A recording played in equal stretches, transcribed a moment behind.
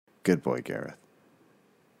Good boy, Gareth.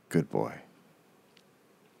 Good boy.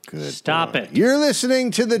 Good Stop boy. it. You're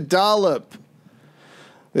listening to The Dollop.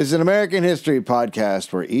 This is an American history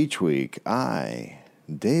podcast where each week I,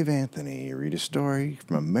 Dave Anthony, read a story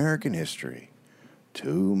from American history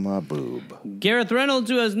to my boob. Gareth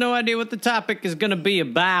Reynolds, who has no idea what the topic is going to be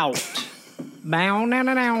about. Bow, now,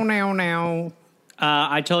 now, now, now.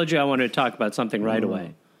 I told you I wanted to talk about something right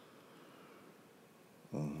away.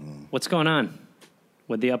 What's going on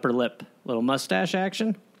with the upper lip? Little mustache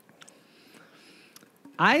action?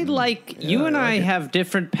 You and I have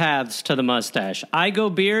different paths to the mustache. I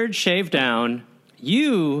go beard, shave down.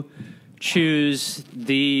 You choose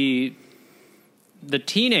the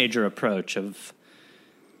teenager approach of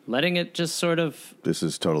letting it just sort of... This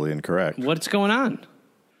is totally incorrect. What's going on?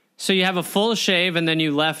 So you have a full shave and then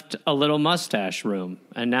you left a little mustache room.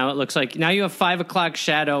 And now it looks like... Now you have 5 o'clock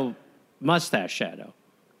shadow, mustache shadow.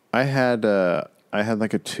 I had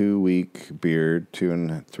like a 2-week beard, 2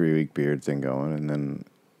 and 3 week beard thing going, and then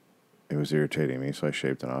it was irritating me, so I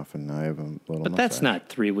shaved it off, and now I have a little But mustache. that's not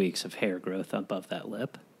 3 weeks of hair growth above that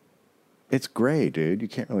lip. It's gray, dude. You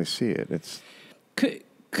can't really see it. It's Could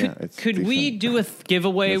we do a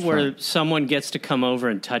giveaway That's where fine. someone gets to come over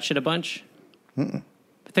and touch it a bunch? I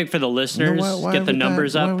think for the listeners, why get the would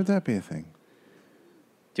numbers that, up. Why would that be a thing?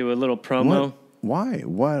 Do a little promo. What?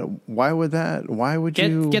 Why? Why would that? Why would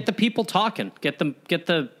you Get the people talking? Get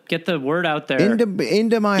the word out there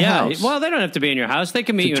into my house? Well, they don't have to be in your house. They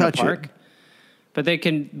can meet you in a park. But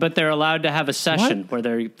they're allowed to have a session where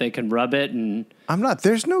they can rub it and.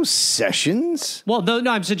 There's no sessions. Well, no,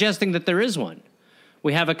 I'm suggesting that there is one.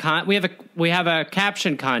 We have a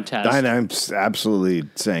caption contest. I'm absolutely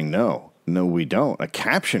saying no. No, we don't. A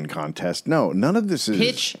caption contest? No, none of this is.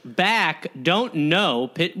 Pitch back. Don't know.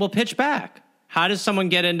 Pitch back. How does someone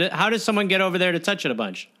get over there to touch it a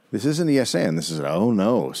bunch? This isn't ESN. This is an oh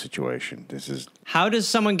no situation. This is. How does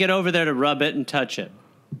someone get over there to rub it and touch it?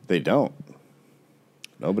 They don't.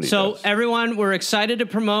 Nobody So does. everyone, we're excited to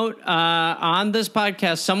promote on this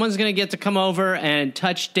podcast. Someone's going to get to come over and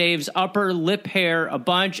touch Dave's upper lip hair a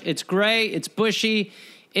bunch. It's gray. It's bushy.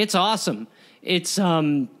 It's awesome. It's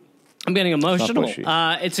I'm getting emotional.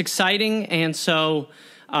 It's exciting, and so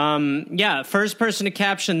first person to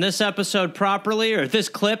caption this episode properly or this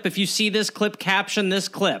clip. If you see this clip, caption this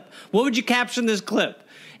clip. What would you caption this clip?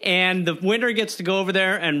 And the winner gets to go over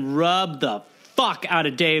there and rub the fuck out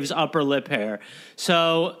of Dave's upper lip hair.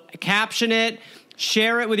 So caption it,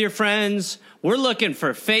 share it with your friends. We're looking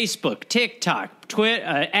for Facebook, TikTok,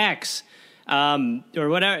 Twitter, X, or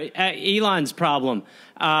whatever, Elon's problem,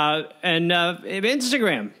 and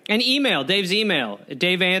Instagram, and email, Dave's email,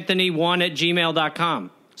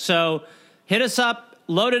 daveanthony1@gmail.com. So hit us up,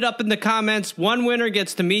 load it up in the comments. One winner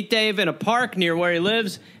gets to meet Dave in a park near where he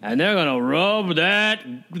lives, and they're going to rub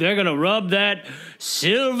that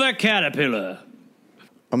silver caterpillar.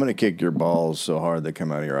 I'm going to kick your balls so hard they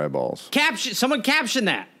come out of your eyeballs. Someone caption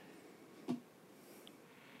that.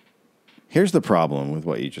 Here's the problem with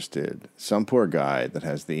what you just did. Some poor guy that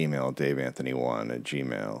has the email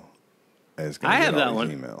daveanthony1@gmail is going to get all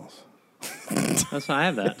these emails. That's why I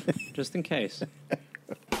have that, just in case.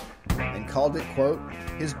 And called it, quote,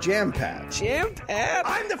 his jam pad. Jam pad?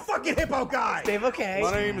 I'm the fucking hippo guy. Dave, okay.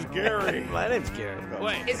 My name's Gary. My name's Gary.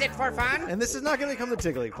 Wait. Is it for fun? And this is not going to become the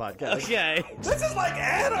Tiggly podcast. Okay. This is like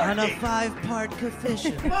anarchy. On a 5-part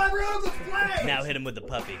coefficient. My room's a play. Now hit him with the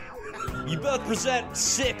puppy. You both present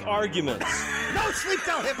sick arguments. No sleep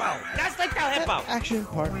till hippo. That's like the hippo. Action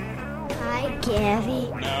part. Hi, Gary.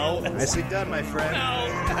 No. Nicely done, my friend.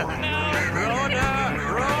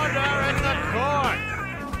 Roder in the court.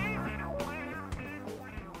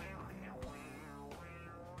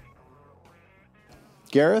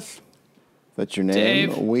 Gareth, that's your name.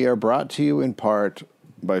 Dave. We are brought to you in part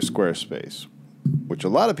by Squarespace, which a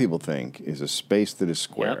lot of people think is a space that is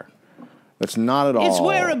square. Yep. That's not at all. It's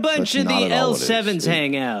where a bunch that's of the not at all what it L7s is.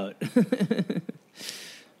 hang out.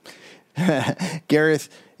 Gareth,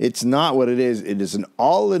 it's not what it is. It is an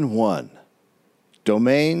all-in-one.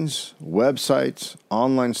 Domains, websites,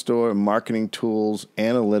 online store, marketing tools,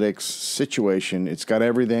 analytics, situation. It's got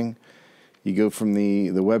everything. You go from the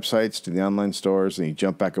websites to the online stores, and you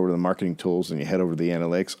jump back over to the marketing tools, and you head over to the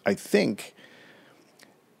analytics. I think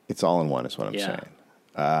it's all in one is what I'm saying.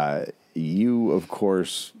 You, of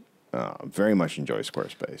course, very much enjoy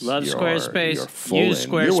Squarespace. Love Squarespace. You're full Use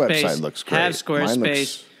in. Squarespace. Your website looks great. Have Squarespace. Mine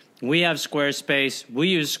looks, we have Squarespace. We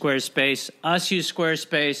use Squarespace. Us use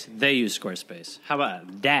Squarespace. They use Squarespace. How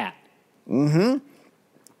about that? Mm-hmm.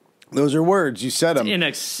 Those are words. You said them. In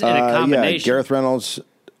a combination. Yeah, Gareth Reynolds,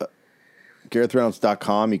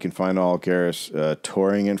 GarethReynolds.com. You can find all Gareth's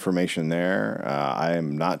touring information there. I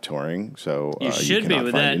am not touring, so You should be cannot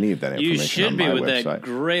with find that. any of that information You should on be my with website. that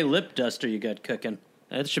gray lip duster you got cooking.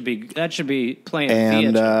 That should be playing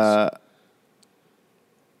And VHS.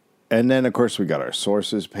 and then, of course, we got our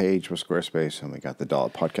sources page with Squarespace, and we got the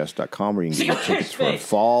dollarpodcast.com where you can get your tickets for a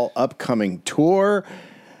fall upcoming tour.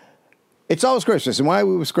 It's all with Squarespace. And why are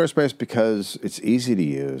we with Squarespace? Because it's easy to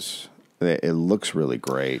use. It looks really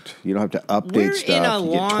great. You don't have to update stuff.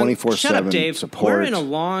 You get 24/7 Shut up, Dave. support. We're in a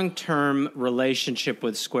long-term relationship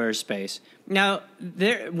with Squarespace. Now,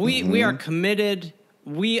 we are committed.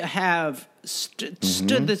 We have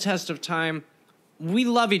stood the test of time. We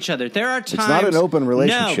love each other. There are times... It's not an open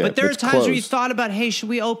relationship. No, but there are It's times where you closed. thought about, hey, should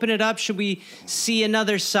we open it up? Should we see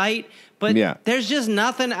another site? But Yeah. there's just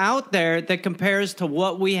nothing out there that compares to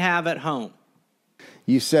what we have at home.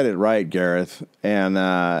 You said it right, Gareth.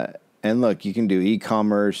 And look, you can do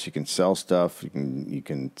e-commerce. You can sell stuff. You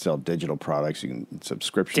can sell digital products. You can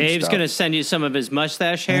subscription Dave's stuff. going to send you some of his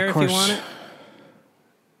mustache And hair of if you course, want it.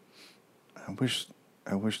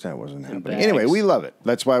 I wish that wasn't happening. bags. Anyway, we love it.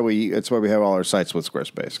 That's why we have all our sites with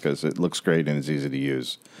Squarespace, because it looks great and it's easy to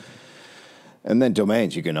use. And then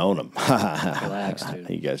domains, you can own them. Relax, dude.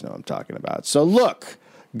 You guys know what I'm talking about. So look,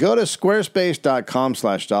 go to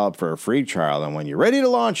squarespace.com/dollop for a free trial. And when you're ready to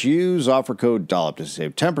launch, use offer code dollop to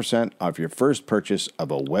save 10% off your first purchase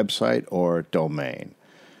of a website or domain.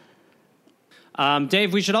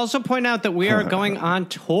 Dave, we should also point out that we are going on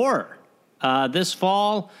tour this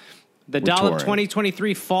fall. The Dollop touring.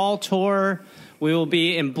 2023 Fall Tour. We will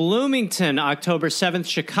be in Bloomington, October 7th,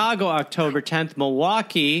 Chicago, October 10th,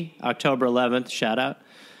 Milwaukee, October 11th, shout out,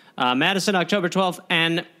 Madison, October 12th,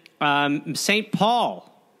 and St.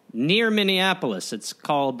 Paul, near Minneapolis. It's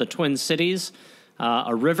called the Twin Cities.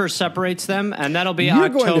 A river separates them, and that'll be You're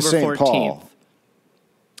October going to St. 14th.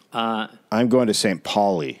 Paul. I'm going to St.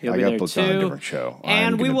 Pauli. You'll I be got there booked too. on a different show.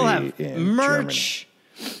 And I'm we gonna will be have in merch.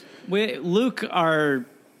 Luke,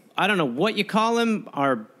 I don't know what you call him,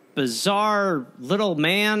 our bizarre little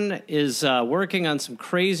man is working on some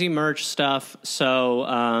crazy merch stuff.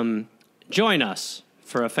 So join us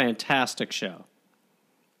for a fantastic show.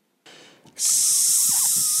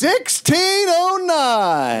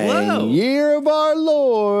 1609, Whoa. year of our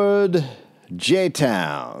Lord,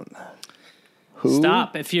 J-Town.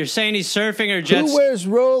 Stop. If you're saying he's surfing or jet Who wears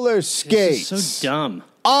roller this skates is so dumb.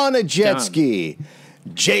 on a jet Dumb. ski?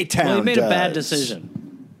 J-Town Well, he made a bad does. decision.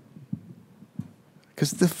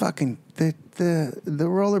 Because the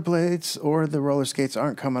rollerblades or the roller skates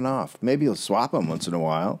aren't coming off. Maybe you'll swap them once in a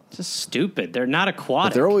while. It's just stupid. They're not But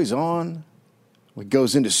aquatic. they're always on. He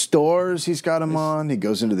goes into stores, he's got them on. He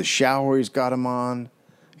goes into the shower, he's got them on.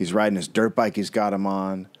 He's riding his dirt bike, he's got them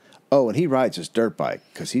on. Oh, and he rides his dirt bike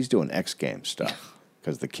because he's doing X Games stuff.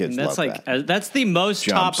 Because the kids And that's love like that. that's the most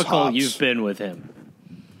Jumps, topical hops. you've been with him.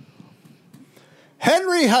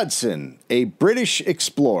 Henry Hudson, a British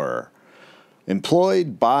explorer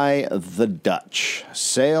employed by the Dutch,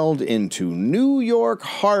 sailed into New York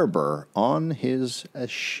Harbor on his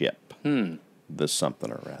ship. The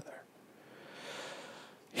something or rather.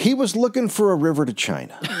 He was looking for a river to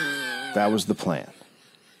China. That was the plan.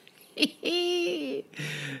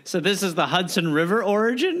 So this is the Hudson River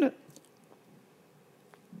origin?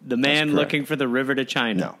 The man correct. looking for the river to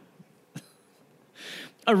China. No.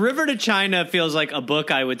 A river to China feels like a book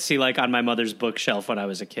I would see like on my mother's bookshelf when I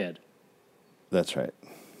was a kid. That's right.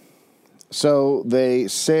 So they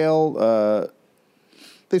sail.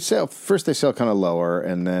 First they sail kind of lower,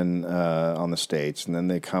 and then on the States, and then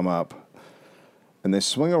they come up, and they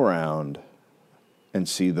swing around, and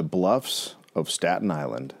see the bluffs of Staten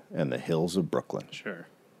Island and the hills of Brooklyn, Sure.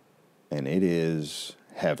 and it is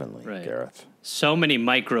heavenly, Right. Gareth. So many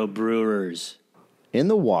microbrewers. In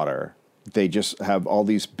the water, they just have all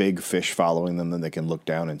these big fish following them that they can look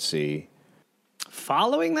down and see.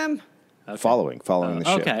 Following them? Okay. Following the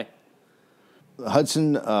ship. Okay.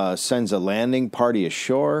 Hudson sends a landing party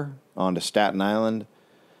ashore onto Staten Island.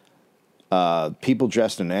 People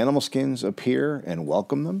dressed in animal skins appear and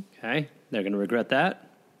welcome them. Okay. They're going to regret that.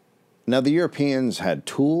 Now, the Europeans had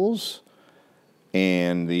tools,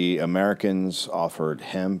 and the Americans offered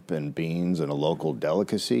hemp and beans and a local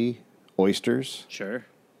delicacy, oysters. Sure.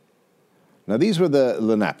 Now, these were the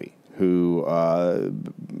Lenape, who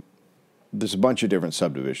there's a bunch of different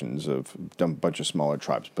subdivisions of a bunch of smaller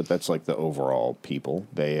tribes, but that's like the overall people.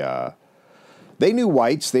 They knew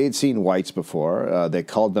whites. They had seen whites before. They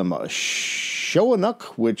called them Shoanuk,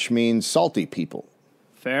 which means salty people,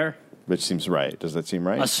 Fair. which seems right. Does that seem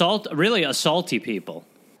right? Really a salty people.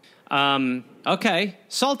 Okay.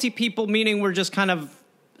 Salty people meaning we're just kind of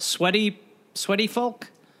sweaty folk?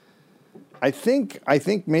 I think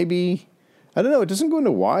maybe, I don't know. It doesn't go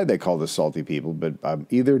into why they call this salty people, but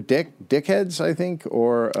either dickheads, I think,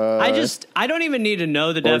 or I don't even need to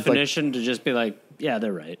know the definition to just be like, yeah,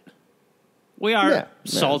 they're right. We are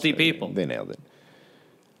salty people. They nailed it.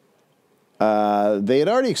 They had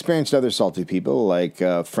already experienced other salty people like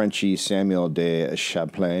Frenchie Samuel de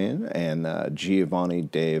Champlain and Giovanni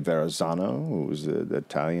de Verrazzano, who was the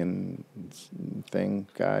Italian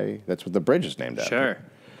guy. That's what the bridge is named after. Sure.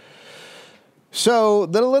 So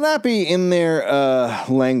the Lenape, in their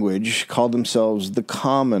language, called themselves the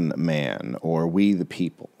common man, or we the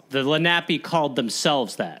people. The Lenape called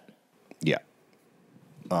themselves that. Yeah.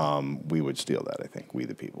 We would steal that, I think, we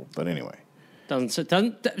the people. But anyway.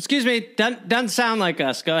 Excuse me, doesn't sound like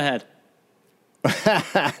us. Go ahead.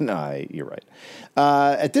 No, you're right.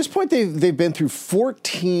 At this point, they've been through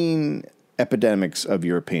 14 epidemics of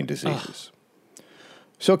European diseases.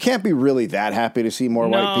 So it can't be really that happy to see more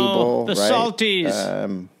white people, the right?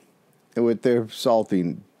 salties. With their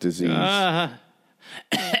salty disease.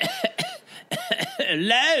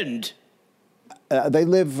 Land. They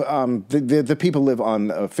live, the people live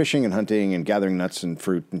on fishing and hunting and gathering nuts and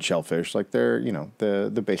fruit and shellfish, like they're,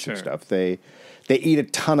 the basic stuff. They eat a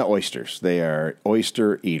ton of oysters. They are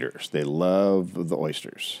oyster eaters. They love the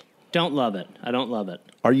oysters. Don't love it. I don't love it.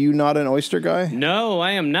 Are you not an oyster guy? No,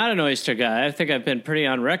 I am not an oyster guy. I think I've been pretty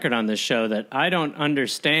on record on this show that I don't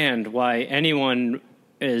understand why anyone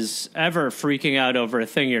is ever freaking out over a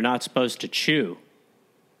thing you're not supposed to chew.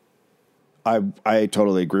 I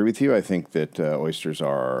totally agree with you. I think that oysters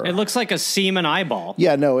are... It looks like a semen eyeball.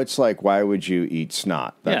 Yeah, no, it's like, why would you eat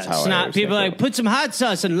snot? That's how snot. I always People are think like, put some hot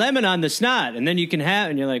sauce and lemon on the snot, and then you can have...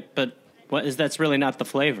 And you're like, but what is that's really not the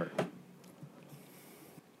flavor.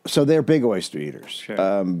 So they're big oyster eaters.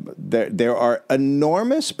 Sure. There are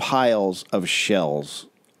enormous piles of shells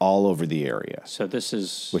all over the area. So this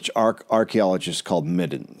is... Which archaeologists call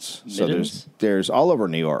middens. Middens? So there's all over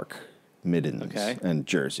New York, middens, Okay. and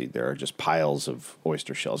Jersey. There are just piles of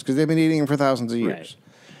oyster shells because they've been eating them for thousands of years. Right.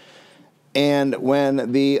 And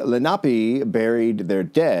when the Lenape buried their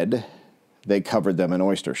dead, they covered them in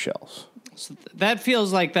oyster shells. So that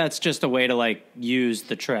feels like that's just a way to, like, use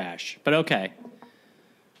the trash. But okay.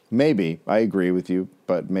 Maybe. I agree with you.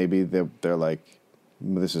 But maybe they're like,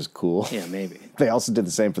 this is cool. Yeah, maybe. They also did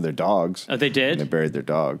the same for their dogs. Oh, they did? They buried their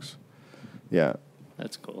dogs. Yeah.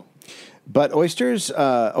 That's cool. But oysters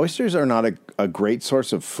are not a great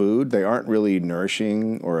source of food. They aren't really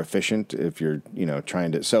nourishing or efficient if you're,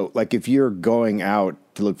 trying to. So, like, if you're going out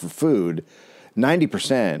to look for food,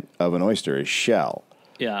 90% of an oyster is shell.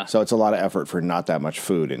 Yeah. So it's a lot of effort for not that much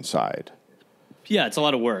food inside. Yeah, it's a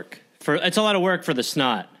lot of work. It's a lot of work for the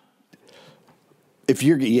snot. If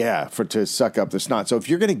you're to suck up the snot. So if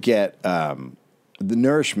you're going to get the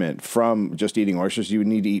nourishment from just eating oysters, you would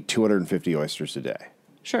need to eat 250 oysters a day.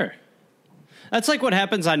 Sure. That's like what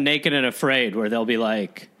happens on Naked and Afraid, where they'll be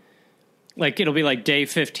like it'll be like day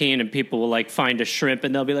 15 and people will like find a shrimp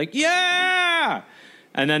and they'll be like, yeah!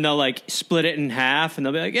 And then they'll like split it in half and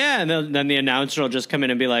they'll be like, yeah. And then the announcer will just come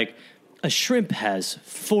in and be like, a shrimp has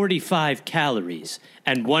 45 calories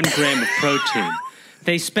and 1 gram of protein.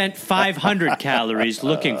 They spent 500 calories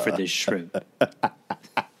looking for this shrimp.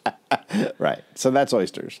 Right. So that's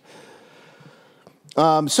oysters.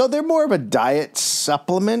 So they're more of a diet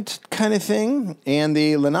supplement kind of thing. And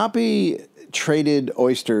the Lenape traded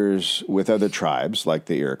oysters with other tribes like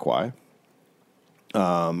the Iroquois.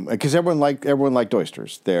 Because everyone liked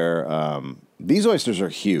oysters. These oysters are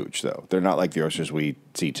huge, though. They're not like the oysters we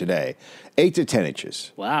see today. 8 to 10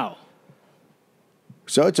 inches. Wow.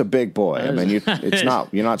 So it's a big boy. I mean, you're not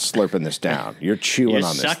slurping this down. You're chewing You're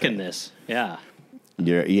on this. sucking this. Yeah.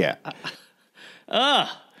 Yeah.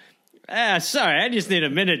 Sorry, I just need a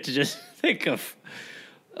minute to just think of.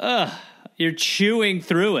 You're chewing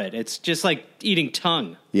through it. It's just like eating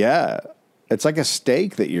tongue. Yeah. It's like a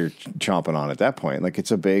steak that you're chomping on at that point. Like,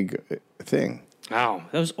 it's a big thing. Wow,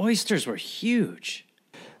 those oysters were huge.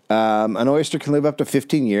 An oyster can live up to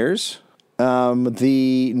 15 years.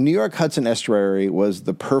 The New York Hudson estuary was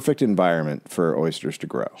the perfect environment for oysters to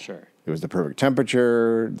grow. Sure. It was the perfect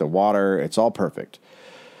temperature, the water, it's all perfect.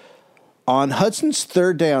 On Hudson's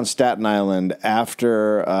third day on Staten Island,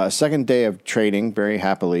 after a second day of trading very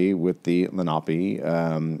happily with the Lenape,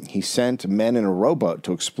 he sent men in a rowboat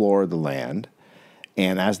to explore the land.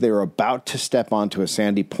 And as they were about to step onto a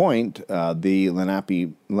sandy point, the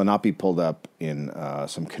Lenape pulled up in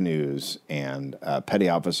some canoes, and Petty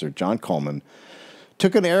Officer John Coleman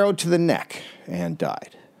took an arrow to the neck and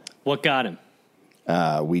died. What got him?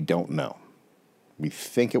 We don't know. We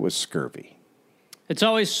think it was scurvy. It's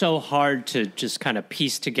always so hard to just kind of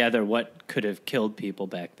piece together what could have killed people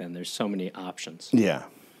back then. There's so many options. Yeah.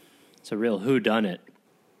 It's a real whodunit.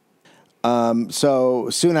 So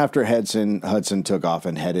soon after Hudson took off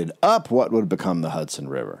and headed up what would become the Hudson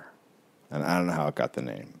River. And I don't know how it got the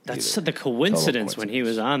name. That's either. the coincidence Total when he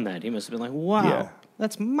was on that. He must have been like, wow, Yeah.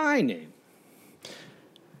 that's my name.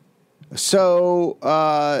 So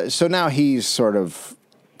now he's sort of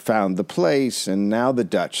found the place, and now the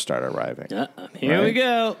Dutch start arriving. Here we Right.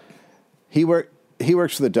 go. He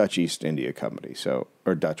works for the Dutch East India Company,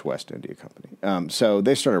 or Dutch West India Company. So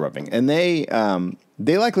they started arriving, and they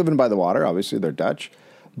like living by the water. Obviously, they're Dutch,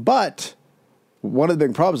 but one of the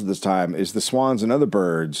big problems at this time is the swans and other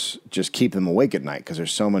birds just keep them awake at night because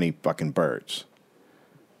there's so many fucking birds,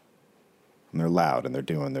 and they're loud and they're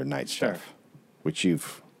doing their night Sure. stuff, which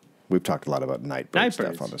we've talked a lot about night bird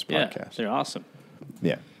stuff on this podcast. Yeah, they're awesome.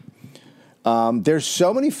 Yeah. There's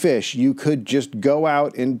so many fish, you could just go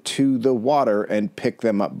out into the water and pick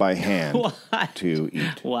them up by hand to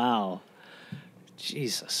eat. Wow.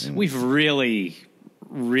 Jesus. We've really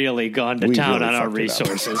gone to We town really on our fucked it up.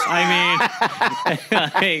 resources. I mean,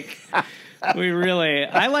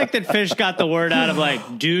 I like that fish got the word out of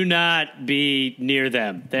like, do not be near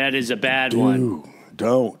them. That is a bad one.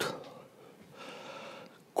 Don't.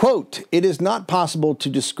 Quote, it is not possible to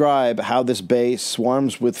describe how this bay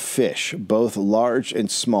swarms with fish, both large and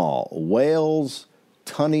small, whales,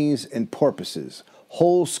 tunnies, and porpoises,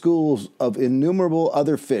 whole schools of innumerable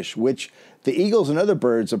other fish, which the eagles and other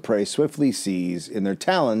birds of prey swiftly seize in their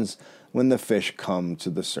talons when the fish come to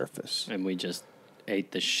the surface. And we just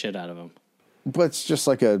ate the shit out of them. But it's just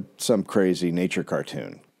like some crazy nature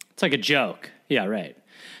cartoon. It's like a joke. Yeah, right.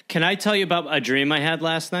 Can I tell you about a dream I had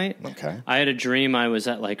last night? Okay. I had a dream I was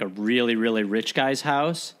at like a really, really rich guy's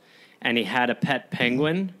house, and he had a pet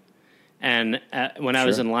penguin. And when I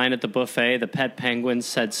was in line at the buffet, the pet penguin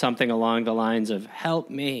said something along the lines of, help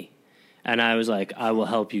me. And I was like, I will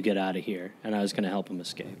help you get out of here. And I was going to help him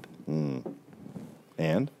escape.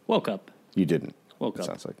 And? Woke up. You didn't. Woke up.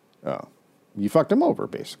 Sounds like, you fucked him over,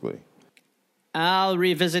 basically. I'll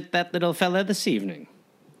revisit that little fella this evening.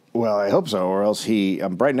 Well, I hope so, or else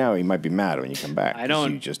right now he might be mad when you come back. I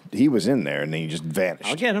don't- He was in there and then you just vanished.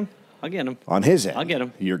 I'll get him. On his end. I'll get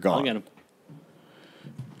him. You're gone. I'll get him.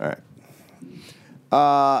 All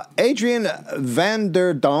right. Adrian van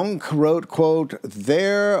der Donk wrote, quote,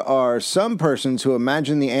 there are some persons who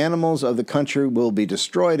imagine the animals of the country will be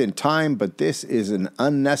destroyed in time, but this is an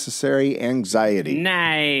unnecessary anxiety.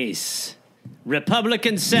 Nice.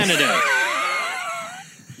 Republican senator.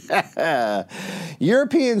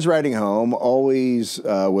 Europeans writing home always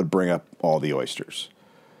would bring up all the oysters.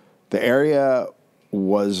 The area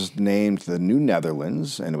was named the New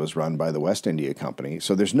Netherlands, and it was run by the West India Company.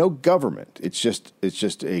 So there's no government. It's just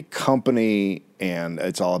a company, and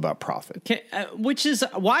it's all about profit. Which is,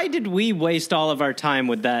 why did we waste all of our time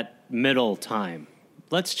with that middle time?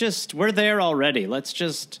 We're there already.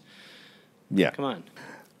 Yeah. Come on.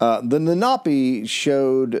 The Lenape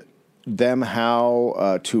showed them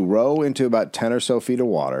how to row into about 10 or so feet of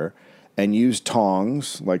water and use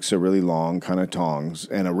tongs, really long kind of tongs,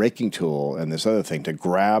 and a raking tool and this other thing to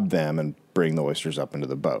grab them and bring the oysters up into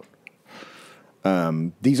the boat.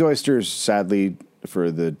 These oysters, sadly, for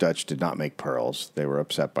the Dutch, did not make pearls. They were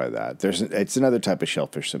upset by that. It's another type of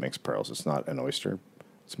shellfish that makes pearls. It's not an oyster.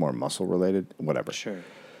 It's more mussel related, whatever. Sure.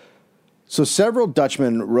 So several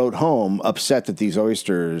Dutchmen wrote home upset that these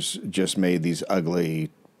oysters just made these ugly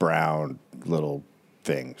brown little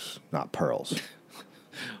things, not pearls.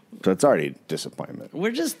 So it's already a disappointment.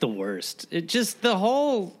 We're just the worst. It just the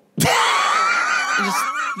whole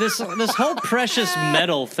this whole precious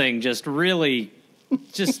metal thing just really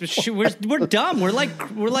we're dumb.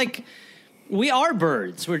 We are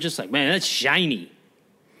birds. We're just like, man, that's shiny.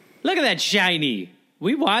 Look at that shiny.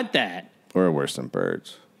 We want that. We're worse than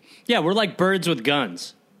birds. Yeah, we're like birds with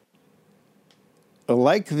guns.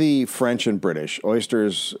 Like the French and British,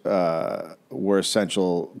 oysters were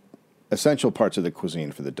essential parts of the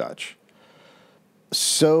cuisine for the Dutch.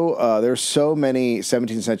 So there's so many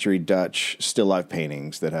 17th century Dutch still life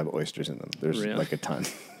paintings that have oysters in them. There's like a ton.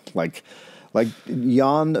 like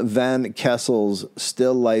Jan van Kessel's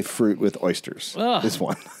still life fruit with oysters. Ugh. This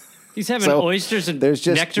one. He's having oysters and there's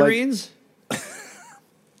just nectarines?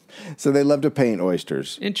 So they love to paint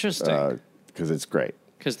oysters. Interesting. Because it's great.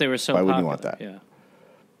 Because they were so Why popular. wouldn't you want that? Yeah.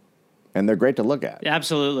 And they're great to look at.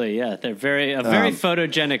 Absolutely, yeah. They're very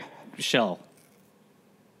photogenic shell.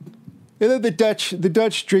 And then the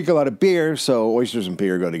Dutch drink a lot of beer, so oysters and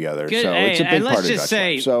beer go together. Good. So it's a big and part let's of just Dutch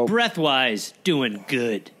say, life. So, breath-wise, doing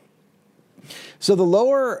good. so the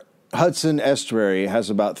lower Hudson estuary has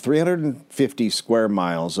about 350 square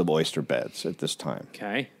miles of oyster beds at this time.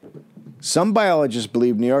 Okay. Some biologists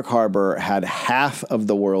believe New York Harbor had half of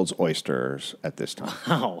the world's oysters at this time.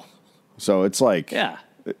 Oh. So it's like, Yeah.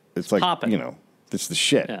 it's like, poppin'. you know, it's the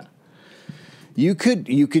shit. Yeah. You could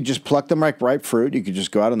just pluck them like ripe fruit. You could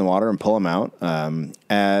just go out in the water and pull them out.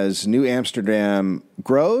 As New Amsterdam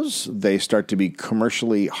grows, they start to be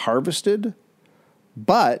commercially harvested,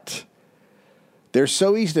 but they're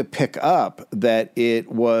so easy to pick up that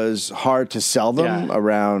it was hard to sell them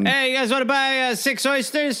around. Hey, you guys want to buy 6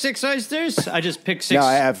 oysters? 6 oysters? I just picked 6. No,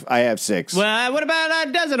 I have 6. Well, what about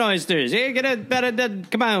a dozen oysters? You get about a dozen.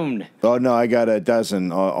 Come on. Oh no, I got a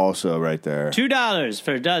dozen also right there. $2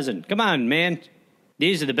 for a dozen. Come on, man.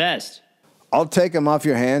 These are the best. I'll take them off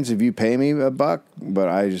your hands if you pay me $1, but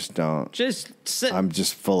I just don't. Just sit. I'm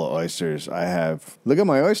just full of oysters. Look at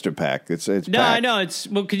my oyster pack. It's No, packed. I know.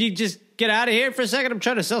 Well, could you just get out of here for a second? I'm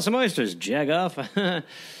trying to sell some oysters. Jag off. Hey,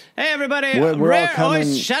 everybody. We're all Rare coming-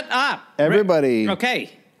 oysters. Shut up. Everybody Okay.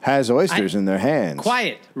 has oysters in their hands.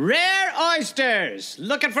 Quiet. Rare oysters.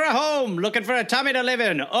 Looking for a home. Looking for a tummy to live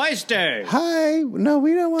in. Oysters. Hi. No,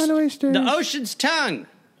 we don't want oysters. The ocean's tongue.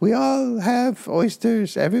 We all have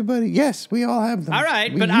oysters. Everybody. Yes, we all have them. All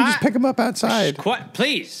right, you but just pick them up outside.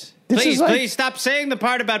 Please. This is like- Please stop saying the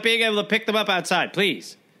part about being able to pick them up outside.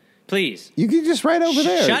 Please. You can just right over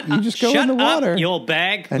there. Shut you up. just go Shut in the water. up, you old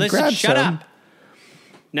bag. and Listen, grab shut some. up.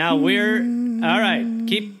 Now we're... All right,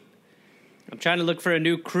 I'm trying to look for a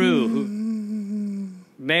new crew.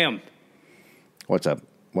 Ma'am. What's up?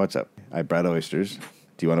 I brought oysters.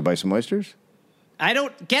 Do you want to buy some oysters? I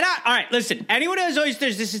don't... Get out. All right, listen. Anyone who has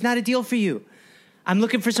oysters, this is not a deal for you. I'm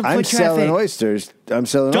looking for some I'm foot traffic. selling oysters. I'm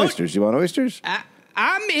selling Don't- oysters. You want oysters?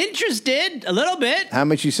 I'm interested a little bit. How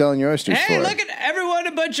much you selling your oysters for? Hey, look at everyone,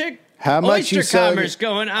 a bunch of How much oyster you selling? commerce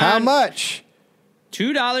going on. How much?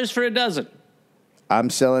 $2 for a dozen. I'm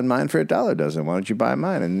selling mine for $1 a dozen. Why don't you buy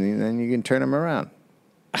mine and then you can turn them around?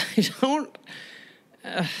 I don't...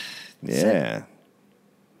 Yeah.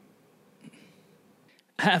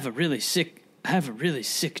 I have a really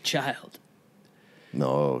sick child.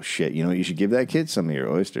 No shit. You know what you should give that kid? Some of your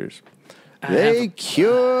oysters. They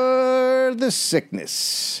cure the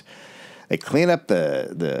sickness. They clean up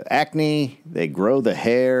the acne. They grow the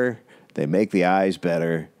hair. They make the eyes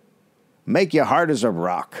better. Make you hard as a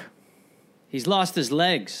rock. He's lost his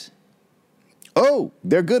legs. Oh,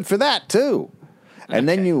 they're good for that too. And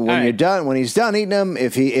then when he's done eating them,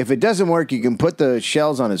 if it doesn't work, you can put the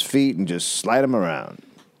shells on his feet and just slide them around.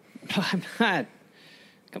 I'm not.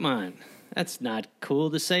 Come on. That's not cool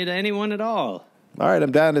to say to anyone at all. All right,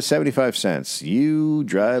 I'm down to 75 cents. You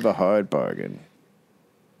drive a hard bargain.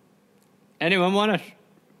 Anyone want to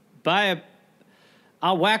buy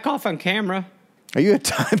I'll whack off on camera. Are you a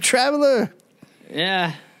time traveler?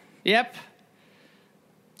 Yeah. Yep.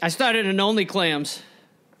 I started in Only Clams.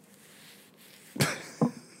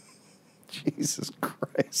 Jesus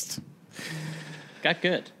Christ. Got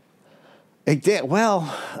good. It did. Well,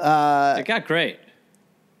 It got great.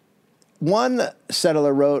 one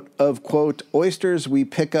settler wrote of, quote, oysters we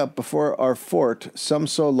pick up before our fort, some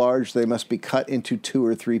so large they must be cut into 2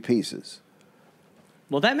 or 3 pieces.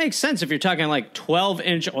 Well, that makes sense if you're talking like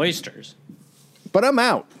 12-inch oysters. But I'm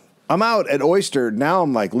out. I'm out at oyster. Now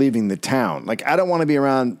I'm like leaving the town. Like, I don't want to be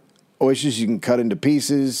around oysters you can cut into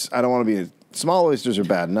pieces. I don't want to be... Small oysters are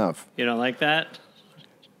bad enough. You don't like that?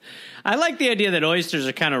 I like the idea that oysters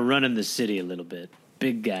are kind of running the city a little bit.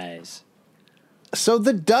 Big guys. So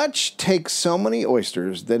the Dutch take so many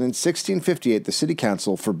oysters that in 1658 the city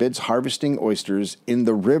council forbids harvesting oysters in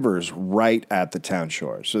the rivers right at the town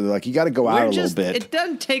shore. So they're like, you got to go out a little bit. It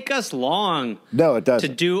doesn't take us long. No, it doesn't.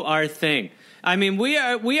 To do our thing. I mean, we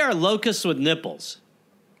are locusts with nipples.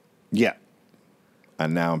 Yeah.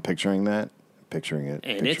 And now I'm picturing that. Picturing it.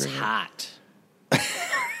 And it's hot.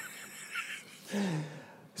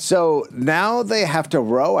 So now they have to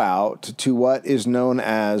row out to what is known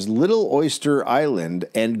as Little Oyster Island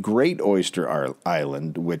and Great Oyster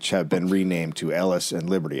Island, which have been renamed to Ellis and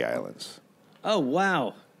Liberty Islands. Oh,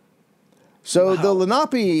 wow. So the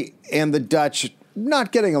Lenape and the Dutch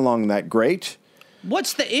not getting along that great.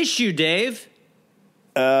 What's the issue, Dave?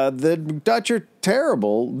 The Dutch are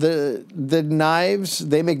terrible. The knives,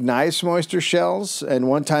 they make knives from oyster shells, and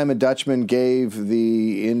one time a Dutchman gave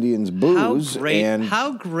the Indians booze, and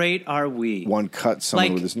how great are we? one cut someone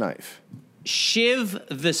Like- with his knife. Shiv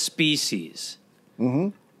the species.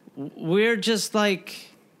 Mm-hmm. We're just like,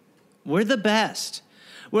 we're the best.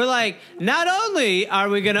 We're like, not only are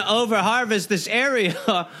we going to overharvest this area,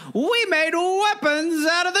 we made weapons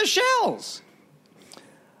out of the shells.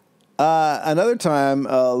 Another time,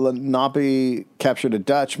 Lenape captured a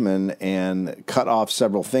Dutchman and cut off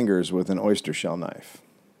several fingers with an oyster shell knife.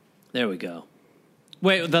 There we go.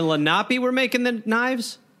 Wait, the Lenape were making the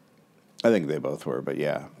knives? I think they both were, but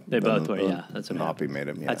yeah. They both were, yeah. That's what Lenape happened. made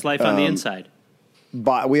them, yeah. That's life on the inside.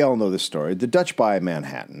 We all know this story. The Dutch buy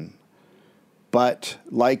Manhattan, but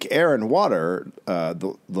like air and water,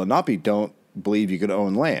 the Lenape don't believe you could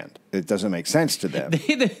own land. It doesn't make sense to them.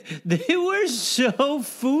 They were so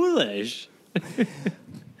foolish.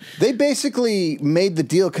 They basically made the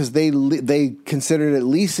deal because they considered it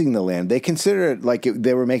leasing the land. They considered it like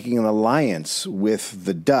they were making an alliance with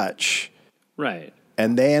the Dutch. Right.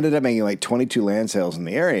 And they ended up making like 22 land sales in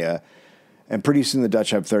the area. And pretty soon the Dutch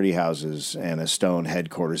have 30 houses and a stone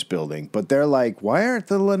headquarters building. But they're like, why aren't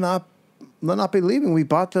the Lenape leaving? We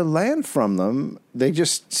bought the land from them. They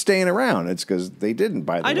just staying around. It's because they didn't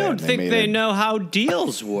buy the land. I don't think they know how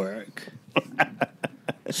deals work.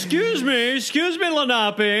 Excuse me,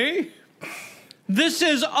 Lenape. This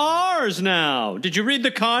is ours now. Did you read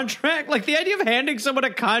the contract? Like, the idea of handing someone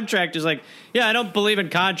a contract is like, yeah, I don't believe in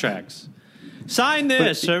contracts. Sign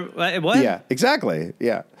this. Or what? Yeah, exactly.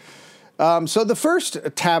 Yeah. So the first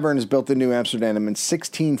tavern is built in New Amsterdam in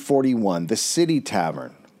 1641, the City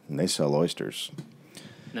Tavern. And they sell oysters.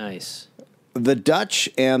 Nice. The Dutch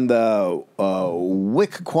and the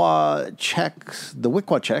Wicqua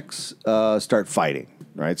Czechs start fighting,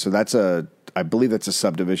 right? So I believe that's a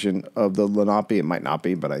subdivision of the Lenape. It might not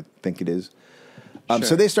be, but I think it is. Sure.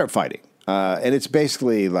 So they start fighting. And it's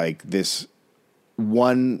basically like this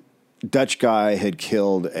one Dutch guy had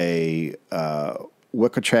killed a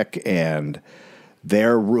Wicqua Czech, and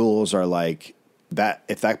their rules are like that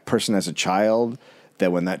if that person has a child,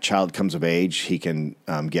 that when that child comes of age, he can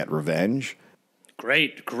get revenge.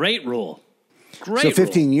 Great rule. So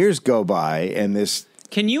 15 years go by, and this...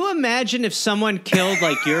 Can you imagine if someone killed,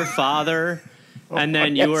 like, your father, and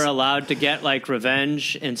then you were allowed to get, like,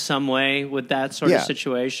 revenge in some way with that sort of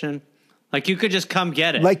situation? Like, you could just come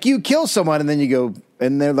get it. Like, you kill someone, and then you go...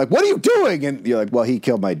 And they're like, what are you doing? And you're like, well, he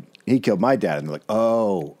killed my dad. And they're like,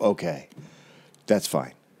 oh, okay. That's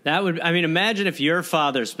fine. That would... I mean, imagine if your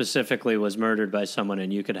father specifically was murdered by someone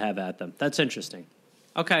and you could have at them. That's interesting.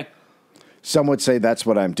 Okay. Some would say that's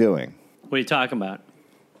what I'm doing. What are you talking about?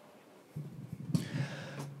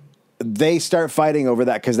 They start fighting over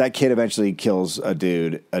that because that kid eventually kills a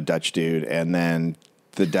Dutch dude, and then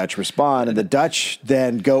the Dutch respond, and the Dutch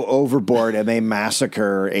then go overboard and they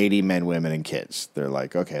massacre 80 men, women, and kids. They're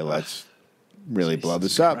like, okay, let's really blow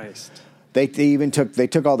this up. Christ. They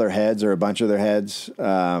took all their heads or a bunch of their heads.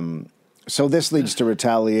 So this leads to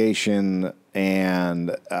retaliation,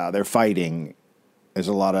 and they're fighting. There's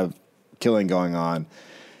a lot of killing going on.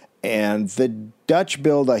 And the Dutch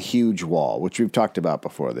build a huge wall, which we've talked about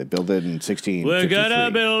before. They built it in 1653. We're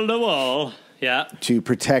gonna build a wall. Yeah. To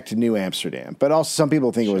protect New Amsterdam. But also some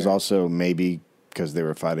people think it was also maybe because they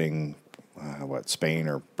were fighting, Spain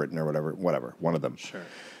or Britain or whatever, one of them. Sure.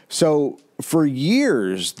 So for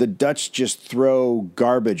years, the Dutch just throw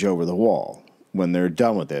garbage over the wall. When they're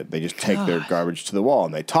done with it, they just take their garbage to the wall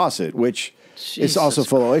and they toss it, which is also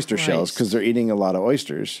full of oyster shells because they're eating a lot of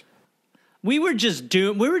oysters. We were just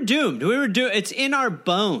doomed. We were doomed. It's in our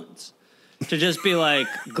bones to just be like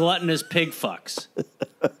gluttonous pig fucks.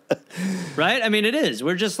 Right? I mean, it is.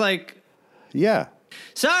 We're just like... Yeah.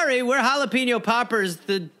 Sorry, we're jalapeno poppers,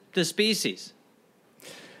 the species.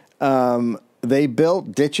 They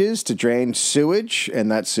built ditches to drain sewage,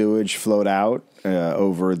 and that sewage flowed out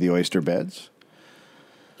over the oyster beds.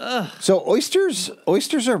 So oysters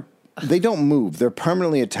are... They don't move. They're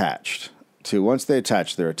permanently attached. Once they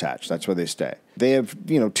attach, they're attached. That's where they stay. They have,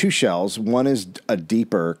 two shells. One is a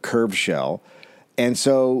deeper curved shell. And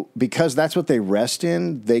so because that's what they rest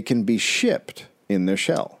in, they can be shipped in their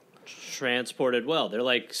shell. Transported well. They're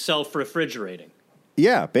like self-refrigerating.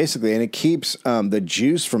 Yeah, basically. And it keeps the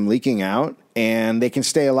juice from leaking out, and they can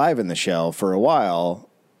stay alive in the shell for a while.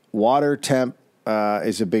 Water temp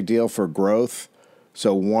is a big deal for growth.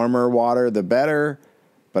 So warmer water, the better.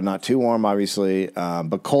 But not too warm, obviously.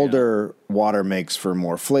 But colder water makes for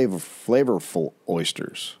more flavorful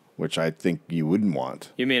oysters, which I think you wouldn't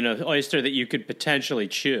want. You mean an oyster that you could potentially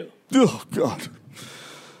chew? Oh, God.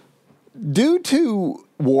 Due to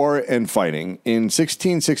war and fighting, in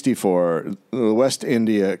 1664, the West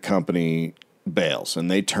India Company bails, and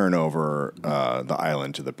they turn over the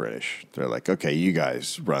island to the British. They're like, okay, you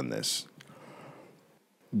guys run this.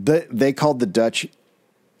 They called the Dutch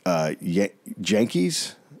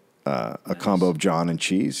Yankees. A combo of John and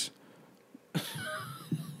cheese. I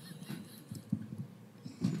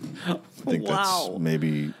think that's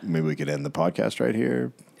maybe we could end the podcast right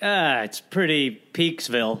here. It's pretty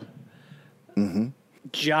Peaksville.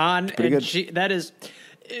 John pretty and good. that is.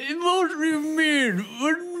 What do you mean?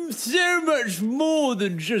 We're so much more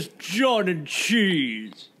than just John and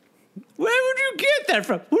cheese. Where would you get that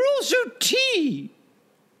from? We're also tea.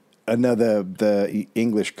 No, the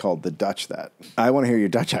English called the Dutch that. I want to hear your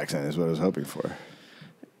Dutch accent is what I was hoping for.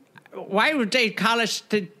 Why would they call us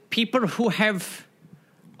the people who have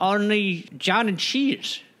only John and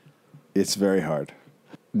cheese? It's very hard.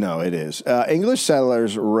 No, it is. English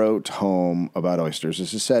settlers wrote home about oysters.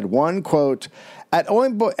 This is said, one quote, at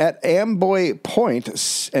Amboy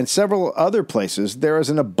Point and several other places, there is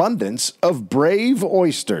an abundance of brave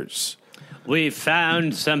oysters. We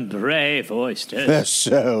found some brave oysters. They're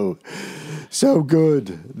so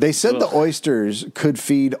good. They said the oysters could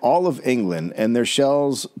feed all of England, and their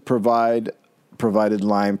shells provided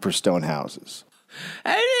lime for stone houses.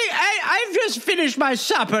 I've just finished my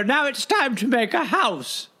supper. Now it's time to make a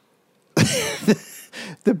house.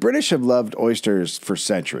 The British have loved oysters for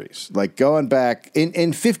centuries. Like going back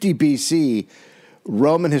in 50 BC,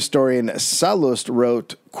 Roman historian Sallust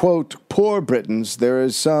wrote, quote, "Poor Britons, there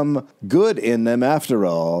is some good in them after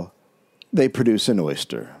all. They produce an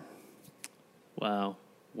oyster." Wow.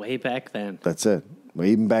 Way back then. That's it. Well,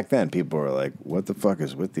 even back then, people were like, what the fuck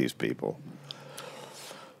is with these people?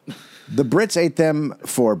 The Brits ate them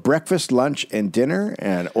for breakfast, lunch, and dinner,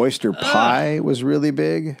 and oyster pie was really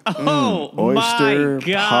big. Oh, oyster my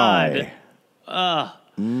God. pie.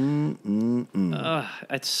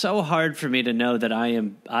 It's so hard for me to know that I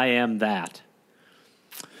am that.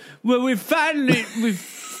 Well, we've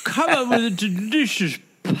come up with a delicious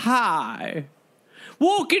pie.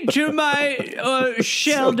 Walk into my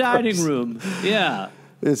shell dining room. Yeah.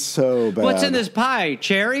 It's so bad. What's in this pie?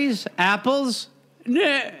 Cherries? Apples?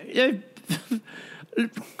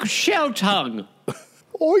 Shell tongue.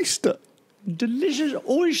 Oyster. Delicious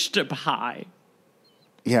oyster pie.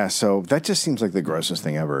 Yeah, so that just seems like the grossest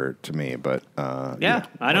thing ever to me, but Yeah,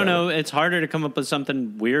 I don't know. It's harder to come up with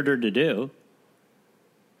something weirder to do.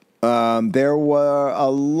 There were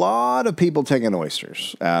a lot of people taking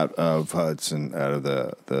oysters out of Hudson, out of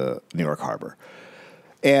the New York Harbor.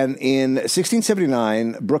 And in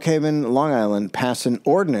 1679, Brookhaven, Long Island, passed an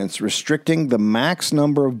ordinance restricting the max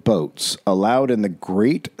number of boats allowed in the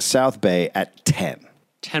Great South Bay at 10.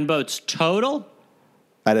 10 boats total?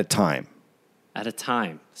 At a time. At a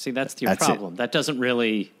time. See, that's your That's problem. That doesn't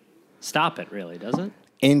really stop it, really, does it?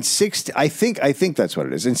 I think that's what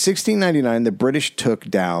it is. In 1699, the British took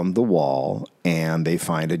down the wall and they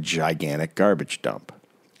find a gigantic garbage dump.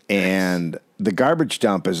 And the garbage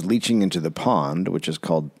dump is leaching into the pond, which is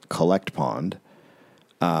called Collect Pond,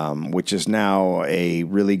 which is now a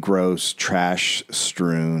really gross,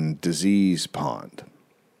 trash-strewn disease pond.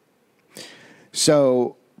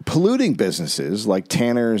 So polluting businesses like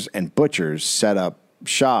tanners and butchers set up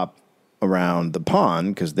shop around the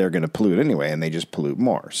pond because they're going to pollute anyway, and they just pollute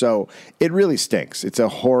more. So it really stinks. It's a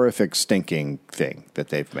horrific, stinking thing that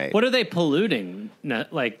they've made. What are they polluting?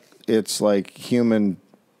 It's like human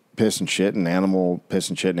piss and shit and animal piss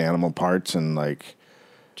and shit and animal parts and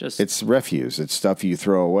it's refuse. It's stuff you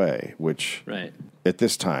throw away, which right. At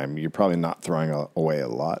this time, you're probably not throwing away a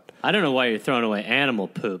lot. I don't know why you're throwing away animal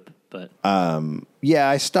poop, but... yeah,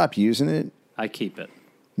 I stopped using it. I keep it.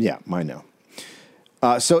 Yeah, I know.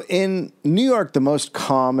 So in New York, the most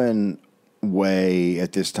common way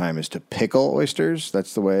at this time is to pickle oysters.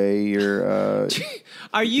 That's the way you're...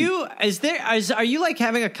 Are you like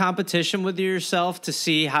having a competition with yourself to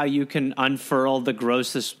see how you can unfurl the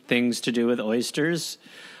grossest things to do with oysters?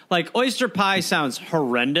 Like oyster pie sounds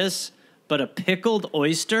horrendous, but a pickled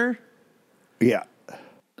oyster? Yeah.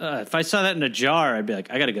 If I saw that in a jar, I'd be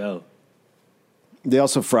like, I gotta go. They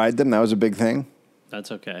also fried them. That was a big thing.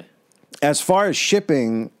 That's okay. As far as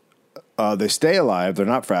shipping, they stay alive. They're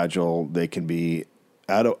not fragile. They can be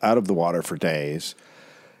out of the water for days.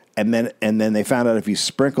 And then they found out if you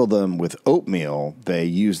sprinkle them with oatmeal, they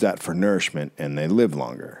use that for nourishment and they live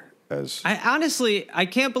longer. I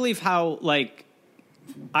can't believe how, like,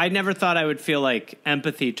 I never thought I would feel like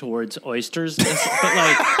empathy towards oysters, but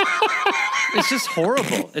like, it's just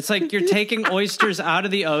horrible. It's like you're taking oysters out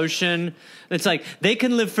of the ocean. It's like they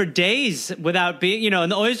can live for days without being,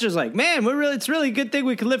 and the oyster's like, man, it's really a good thing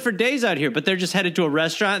we can live for days out here. But they're just headed to a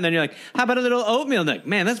restaurant, and then you're like, how about a little oatmeal? And they're like,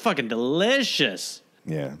 man, that's fucking delicious.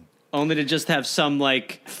 Yeah. Only to just have some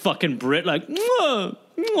like fucking Brit like, mwah,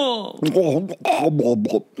 mwah,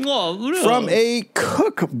 mwah. From a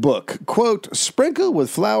cookbook, quote, sprinkle with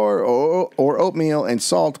flour or oatmeal and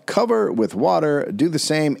salt, cover with water, do the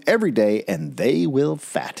same every day, and they will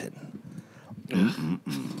fatten.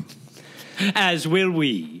 As will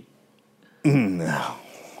we. No.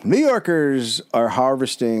 New Yorkers are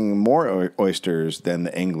harvesting more oysters than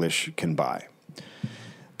the English can buy.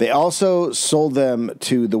 They also sold them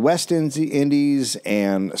to the West Indies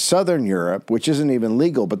and Southern Europe, which isn't even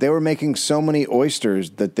legal, but they were making so many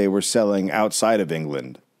oysters that they were selling outside of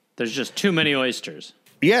England. There's just too many oysters.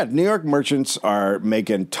 Yeah, New York merchants are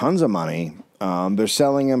making tons of money. They're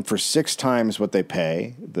selling them for 6 times what they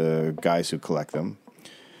pay, the guys who collect them.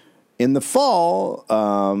 In the fall,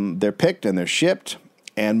 they're picked and they're shipped,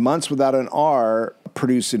 and months without an R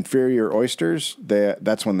produce inferior oysters.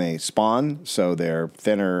 That's when they spawn, so they're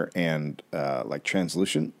thinner and like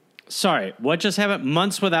translucent. Sorry, what just happened?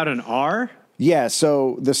 Months without an R? Yeah,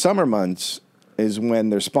 so the summer months is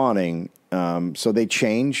when they're spawning. So they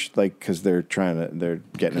change, like, because they're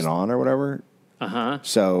getting it on or whatever. Uh-huh.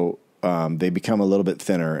 So they become a little bit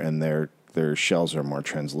thinner, and their shells are more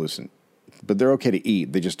translucent. But they're okay to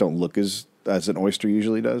eat. They just don't look as an oyster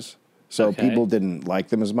usually does. So people didn't like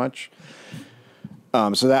them as much.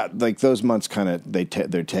 So that, like, those months kind of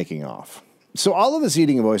they're taking off. So all of this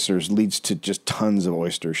eating of oysters leads to just tons of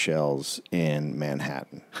oyster shells in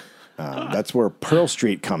Manhattan. That's where Pearl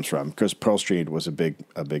Street comes from, because Pearl Street was a big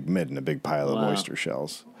mid and a big pile of oyster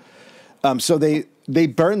shells. So they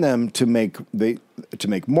burn them to make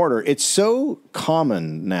mortar. It's so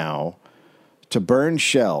common now to burn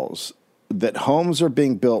shells that homes are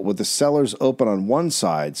being built with the cellars open on one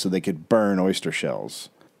side so they could burn oyster shells.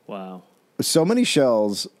 Wow. So many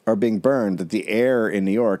shells are being burned that the air in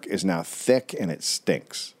New York is now thick and it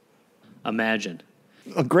stinks. Imagine.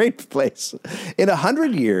 A great place. In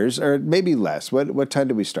 100 years, or maybe less, what time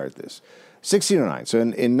did we start this? 1609. So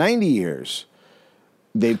in 90 years,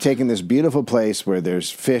 they've taken this beautiful place where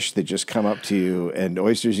there's fish that just come up to you and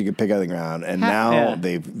oysters you can pick out of the ground, and now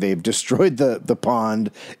they've destroyed the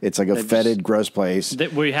pond. It's like a fetid, gross place.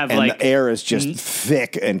 We have, and like, the air is just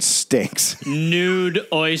thick and stinks. Nude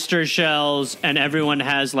oyster shells, and everyone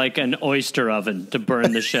has like an oyster oven to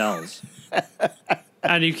burn the shells.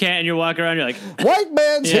 And you're walking around, you're like, White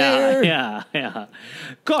man's here. Yeah.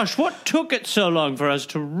 Gosh, what took it so long for us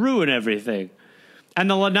to ruin everything? And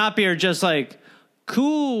the Lenape are just like,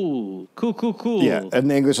 cool. Yeah, and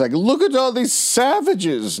the English are like, look at all these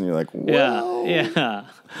savages. And you're like, whoa. Yeah.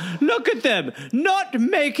 Look at them, not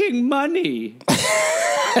making money.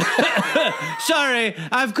 Sorry,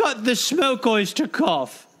 I've got the smoke oyster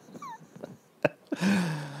cough.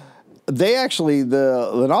 They actually, the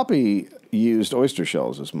Lenape used oyster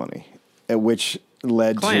shells as money, which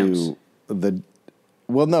led Clams. to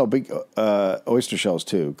oyster shells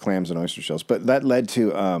too, clams and oyster shells. But that led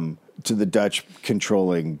to the Dutch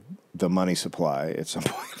controlling the money supply at some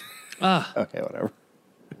point. Okay, whatever,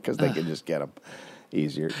 because they could just get them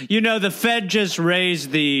easier. You know, the Fed just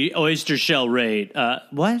raised the oyster shell rate.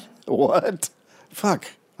 What? What? Fuck!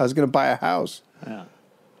 I was going to buy a house. Yeah.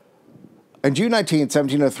 On June 19,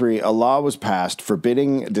 1703, a law was passed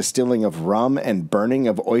forbidding distilling of rum and burning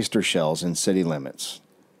of oyster shells in city limits.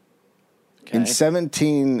 Okay. In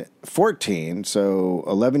 1714, so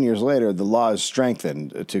 11 years later, the law is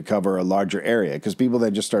strengthened to cover a larger area because people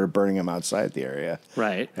then just started burning them outside the area.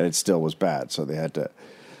 Right. And it still was bad, so they had to...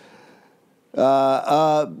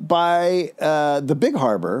 by the Big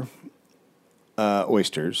Harbor,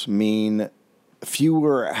 oysters mean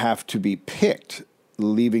fewer have to be picked,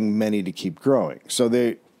 leaving many to keep growing. So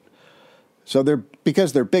they're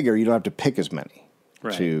because they're bigger, you don't have to pick as many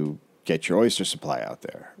to get your oyster supply out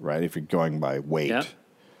there, right? If you're going by weight. Yep.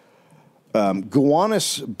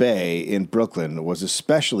 Gowanus Bay in Brooklyn was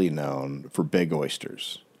especially known for big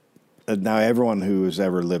oysters. Now, everyone who has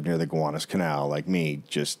ever lived near the Gowanus Canal, like me,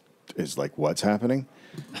 just is like, what's happening?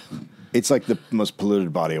 It's like the most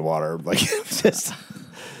polluted body of water. Like,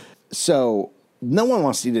 so no one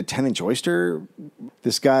wants to eat a 10-inch oyster.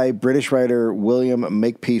 This guy, British writer William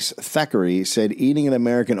Makepeace Thackeray, said eating an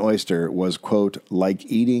American oyster was, quote, like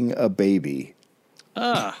eating a baby.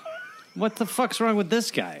 What the fuck's wrong with this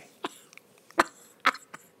guy?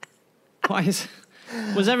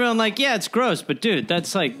 Was everyone like, yeah, it's gross, but dude,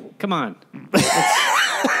 that's like, come on.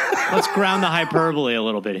 Let's ground the hyperbole a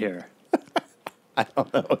little bit here. I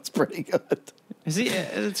don't know. It's pretty good. Is he?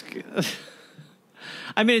 It's.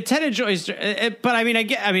 I mean, a 10-inch oyster, but I mean,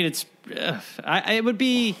 it's. It would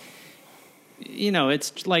be,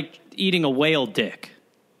 it's like eating a whale dick,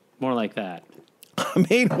 more like that. I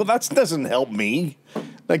mean, well, that doesn't help me.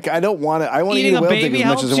 Like, I don't want to. I want to eat Eating a a whale dick baby as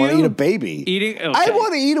much as I want to helps eat a you? baby. Okay. I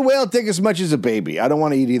want to eat a whale dick as much as a baby. I don't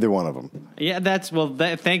want to eat either one of them. Yeah,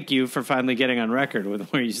 thank you for finally getting on record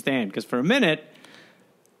with where you stand, because for a minute.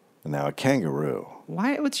 Now, a kangaroo.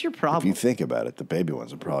 Why? What's your If problem? you think about it, the baby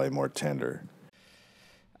ones are probably more tender.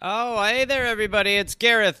 Oh, hey there, everybody. It's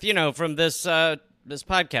Gareth, from this this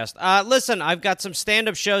podcast. Listen, I've got some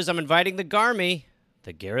stand-up shows I'm inviting the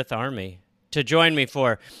Gareth Army, to join me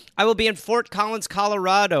for. I will be in Fort Collins,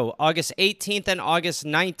 Colorado, August 18th and August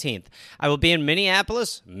 19th. I will be in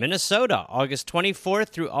Minneapolis, Minnesota, August 24th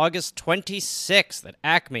through August 26th at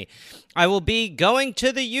Acme. I will be going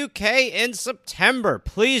to the UK in September.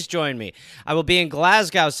 Please join me. I will be in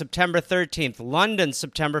Glasgow, September 13th, London,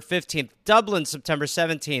 September 15th, Dublin, September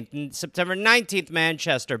 17th, and September 19th,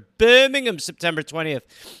 Manchester, Birmingham, September 20th,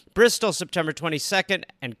 Bristol, September 22nd,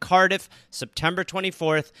 and Cardiff, September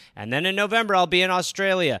 24th. And then in November, I'll be in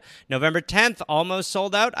Australia. November 10th, almost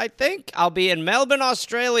sold out, I think. I'll be in Melbourne,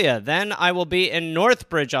 Australia. Then I will be in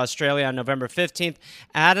Northbridge, Australia on November 15th.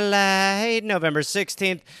 Adelaide, November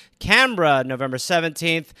 16th. Canberra, November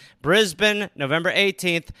 17th. Brisbane, November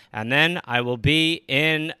 18th. And then I will be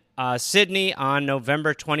in Sydney on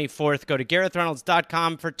November 24th. Go to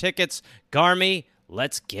GarethReynolds.com for tickets. Garmy,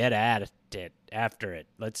 let's get at it after it.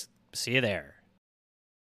 Let's see you there.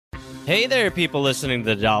 Hey there, people listening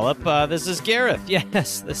to The Dollop. This is Gareth.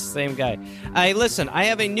 Yes, this same guy. Listen, I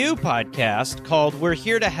have a new podcast called We're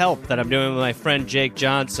Here to Help that I'm doing with my friend Jake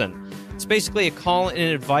Johnson. It's basically a call and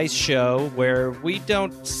advice show where we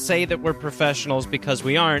don't say that we're professionals because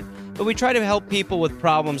we aren't, but we try to help people with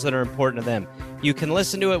problems that are important to them. You can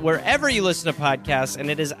listen to it wherever you listen to podcasts, and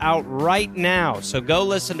it is out right now. So go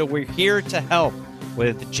listen to We're Here to Help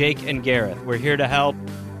with Jake and Gareth. We're Here to Help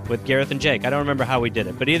with Gareth and Jake. I don't remember how we did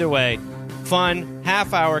it, but either way, fun,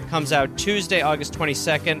 half hour, comes out Tuesday, August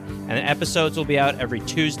 22nd, and the episodes will be out every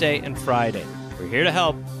Tuesday and Friday. We're here to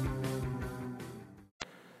help.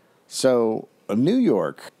 So, New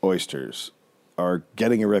York oysters are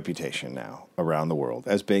getting a reputation now around the world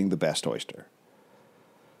as being the best oyster.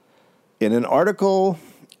 In an article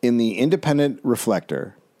in the Independent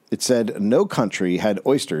Reflector, it said no country had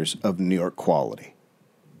oysters of New York quality.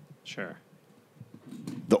 Sure.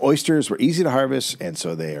 The oysters were easy to harvest, and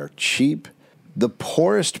so they are cheap. The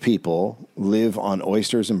poorest people live on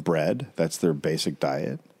oysters and bread. That's their basic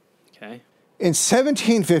diet. Okay. In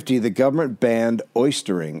 1750, the government banned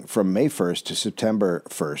oystering from May 1st to September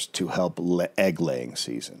 1st to help egg-laying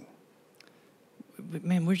season.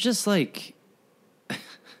 Man, we're just like...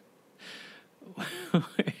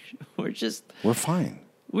 We're fine.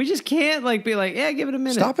 We just can't be like, yeah, give it a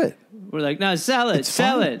minute. Stop it. We're like, no, sell it,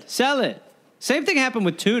 sell it. Same thing happened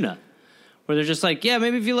with tuna, where they're just like, yeah,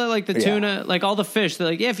 maybe if you let the tuna, all the fish, they're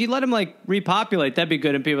like, yeah, if you let them repopulate, that'd be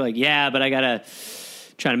good. And people are like, yeah, but I gotta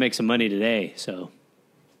try to make some money today. So,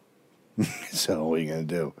 so what are you gonna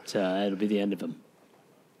do? So it'll be the end of them.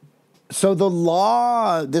 So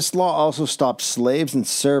this law also stops slaves and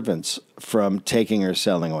servants from taking or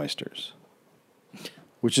selling oysters,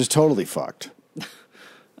 which is totally fucked.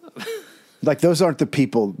 Those aren't the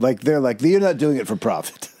people. You're not doing it for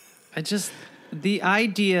profit. The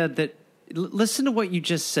idea that, listen to what you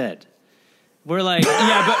just said. We're like,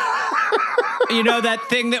 yeah, but you know that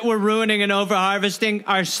thing that we're ruining and overharvesting?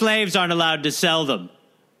 Our slaves aren't allowed to sell them.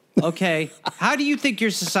 Okay. How do you think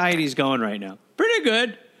your society's going right now? Pretty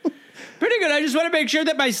good. Pretty good. I just want to make sure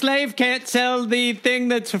that my slave can't sell the thing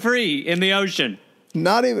that's free in the ocean.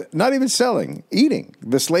 Not even selling, eating.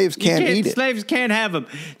 The slaves can't eat it. Slaves can't have them.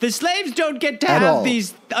 The slaves don't get to have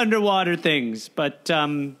these underwater things, but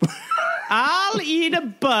I'll eat a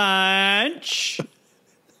bunch.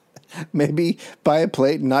 Maybe buy a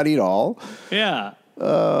plate and not eat all. Yeah.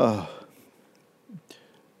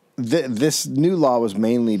 This new law was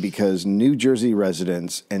mainly because New Jersey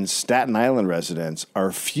residents and Staten Island residents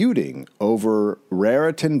are feuding over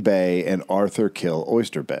Raritan Bay and Arthur Kill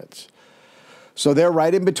oyster beds. So they're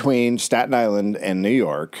right in between Staten Island and New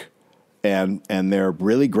York, and they're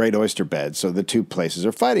really great oyster beds. So the two places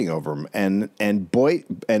are fighting over them. And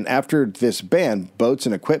after this ban, boats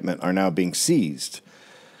and equipment are now being seized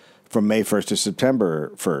from May 1st to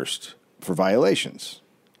September 1st for violations.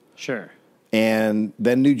 Sure. And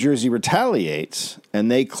then New Jersey retaliates, and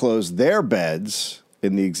they close their beds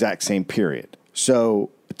in the exact same period.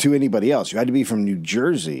 So to anybody else, you had to be from New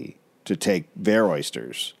Jersey to take their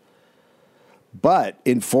oysters. But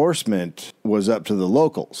enforcement was up to the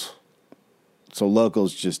locals. So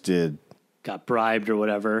locals just got bribed or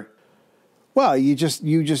whatever. Well, you just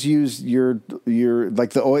use your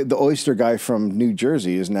the oyster guy from New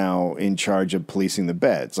Jersey is now in charge of policing the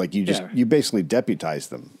beds. You basically deputize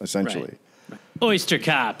them essentially. Right. Oyster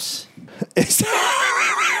cops.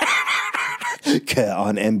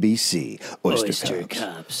 On NBC. Oyster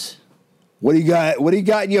cops. What do you got? What do you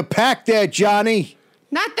got in your pack there, Johnny?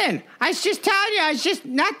 Nothing. I was just telling you. It's just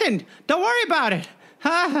nothing. Don't worry about it.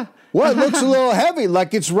 Well, it looks a little heavy,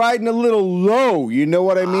 like it's riding a little low. You know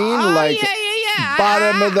what I mean? Yeah.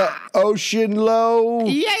 bottom of the ocean low.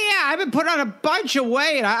 Yeah. I've been put on a bunch of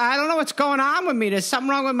weight. I don't know what's going on with me. There's something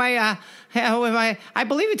wrong with my I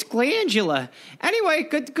believe it's glandula. Anyway,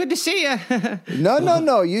 good to see you.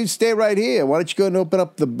 No. You stay right here. Why don't you go and open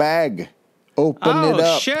up the bag? Open it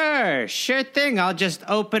up. Sure thing. I'll just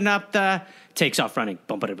open up the. Takes off running.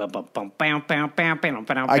 I can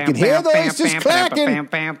hear the oysters clacking. I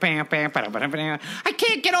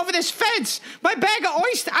can't get over this fence. My bag of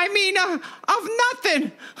oysters. Of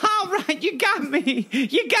nothing. All right, you got me.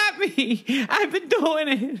 I've been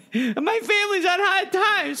doing it. My family's on hard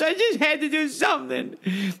times, so I just had to do something.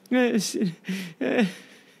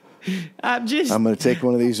 I'm going to take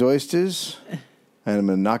one of these oysters, and I'm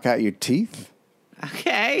going to knock out your teeth.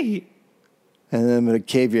 Okay. And then I'm going to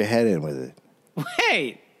cave your head in with it.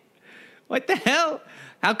 Wait, what the hell?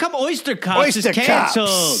 How come Oyster Cops is canceled?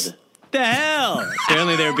 Cops. The hell?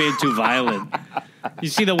 Apparently they were being too violent. You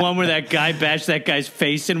see the one where that guy bashed that guy's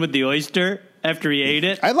face in with the oyster after he ate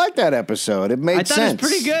it? I like that episode. It made sense. I thought it was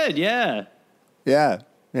pretty good, yeah.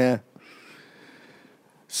 Yeah.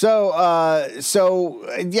 So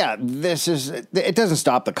this is, it doesn't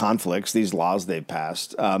stop the conflicts, these laws they've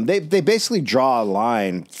passed. They basically draw a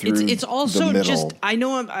line through it's also the middle. just, I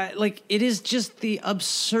know it is just the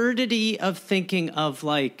absurdity of thinking of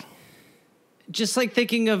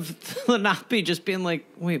thinking of Lenape just being like,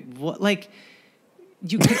 wait, what? Like,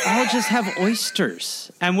 you could all just have oysters.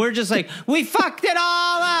 And we're just like, we fucked it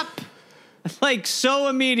all up. Like, so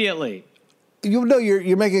immediately.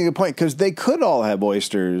 You're making a point because they could all have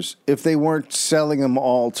oysters if they weren't selling them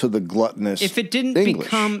all to the gluttonous. If it didn't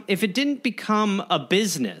become a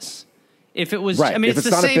business, if it was, right. I mean, it's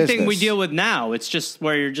the same thing we business. deal with now. It's just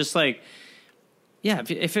where you're just like, yeah.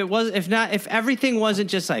 If everything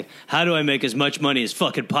wasn't just like, how do I make as much money as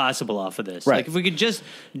fucking possible off of this? Right. Like if we could just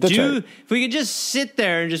right. if we could just sit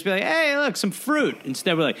there and just be like, hey, look, some fruit.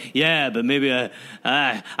 Instead, we're like, yeah, but maybe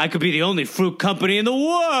I could be the only fruit company in the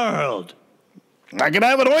world. I can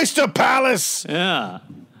have an oyster palace. Yeah.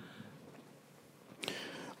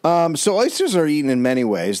 So oysters are eaten in many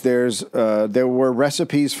ways. There were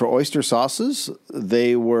recipes for oyster sauces.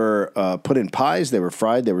 They were put in pies. They were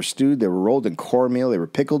fried. They were stewed. They were rolled in cornmeal. They were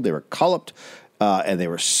pickled. They were colloped, and they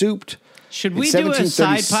were souped. Should we do a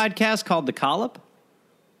side podcast called The Collop?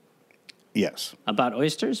 Yes. About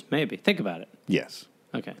oysters? Maybe. Think about it. Yes.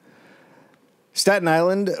 Okay. Staten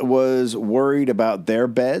Island was worried about their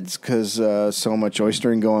beds because so much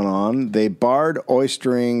oystering going on. They barred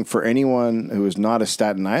oystering for anyone who was not a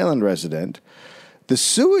Staten Island resident. The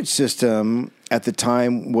sewage system at the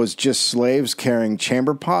time was just slaves carrying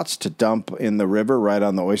chamber pots to dump in the river right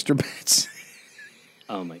on the oyster beds.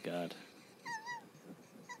 Oh, my God.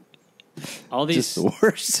 All these... Just the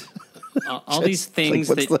worst. All these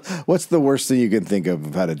things what's the worst thing you can think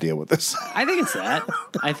of how to deal with this? I think it's that.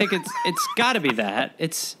 I think it's got to be that.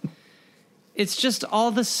 It's just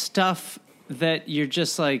all the stuff that you're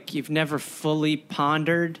just like you've never fully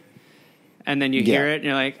pondered, and then you hear it and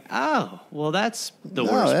you're like, oh, well, that's the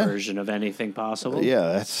worst version of anything possible.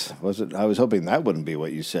 Yeah, I was hoping that wouldn't be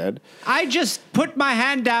what you said. I just put my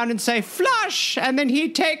hand down and say flush, and then he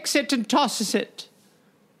takes it and tosses it.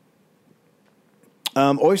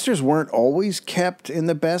 Oysters weren't always kept in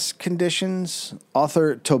the best conditions.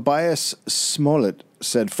 Author Tobias Smollett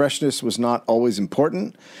said freshness was not always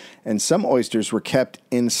important, and some oysters were kept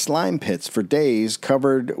in slime pits for days,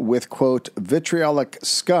 covered with, quote, vitriolic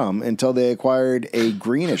scum until they acquired a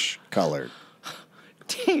greenish color.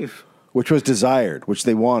 Dave. Which was desired, which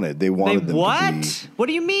they wanted. They wanted them to be... What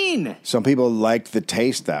do you mean? Some people liked the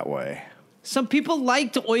taste that way. Some people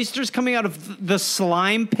liked oysters coming out of the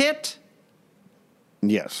slime pit?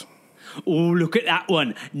 Yes. Oh, look at that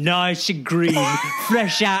one. Nice and green,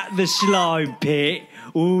 fresh out the slime pit.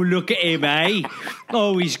 Oh, look at him, eh?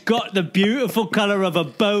 Oh, he's got the beautiful colour of a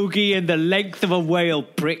bogey and the length of a whale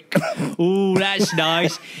prick. Oh, that's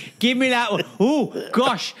nice. Give me that one. Oh,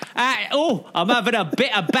 gosh. I'm having a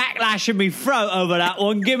bit of backlash in my throat over that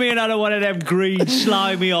one. Give me another one of them green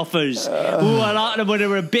slimy offers. Oh, I like them when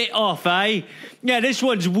they're a bit off, eh? Yeah, this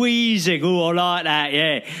one's wheezing. Oh, I like that,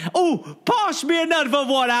 yeah. Oh, pass me another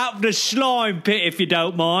one out of the slime pit, if you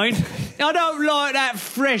don't mind. I don't like that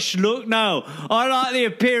fresh look, no. I like the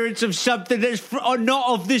appearance of something that's not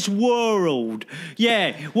of this world.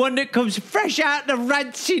 Yeah, one that comes fresh out the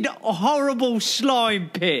rancid, horrible slime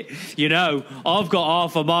pit. You know, I've got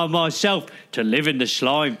half of mine myself to live in the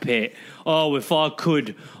slime pit. Oh, if I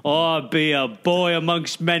could, I'd be a boy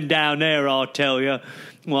amongst men down there, I'll tell you.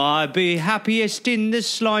 Well, I'd be happiest in the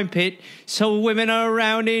slime pit, so women are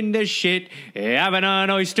around in the shit, having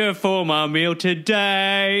an oyster for my meal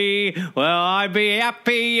today. Well, I'd be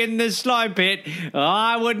happy in the slime pit.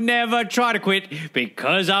 I would never try to quit,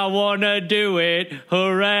 because I want to do it.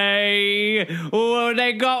 Hooray! Oh,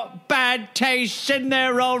 they got bad taste and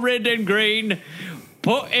they're all red and green.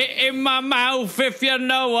 Put it in my mouth if you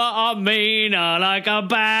know what I mean. I like a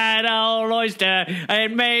bad old oyster.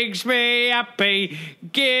 It makes me happy.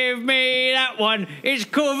 Give me that one. It's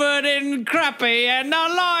covered in crappy. And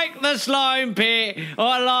I like the slime pit.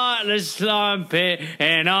 I like the slime pit.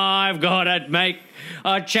 And I've got to make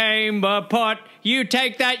a chamber pot. You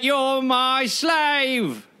take that, you're my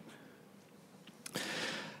slave.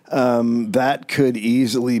 That could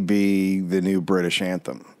easily be the new British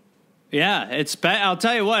anthem. Yeah, I'll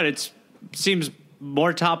tell you what, it seems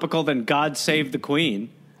more topical than God Save the Queen.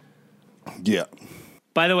 Yeah.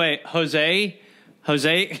 By the way, Jose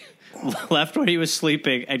left when he was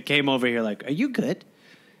sleeping and came over here like, are you good?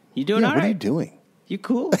 You doing all right? What are you doing? You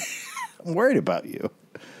cool? I'm worried about you.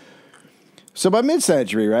 So by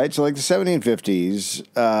mid-century, right, so like the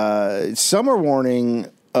 1750s, summer warning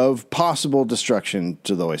of possible destruction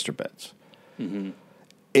to the oyster beds. Mm-hmm.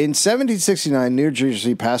 In 1769, New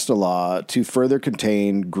Jersey passed a law to further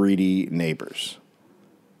contain greedy neighbors.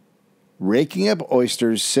 Raking up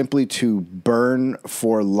oysters simply to burn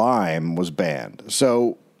for lime was banned.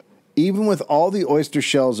 So even with all the oyster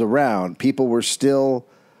shells around, people were still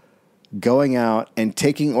going out and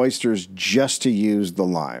taking oysters just to use the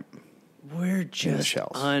lime. We're just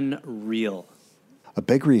unreal. A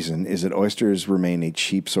big reason is that oysters remain a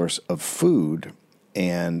cheap source of food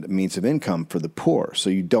and means of income for the poor. So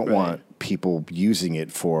you don't want people using it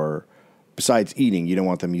for, besides eating, you don't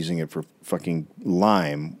want them using it for fucking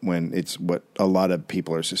lime when it's what a lot of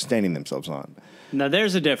people are sustaining themselves on. Now,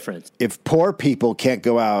 there's a difference. If poor people can't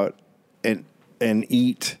go out and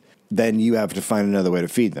eat, then you have to find another way to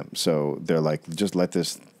feed them. So they're like, just let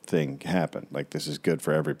this thing happen. Like, this is good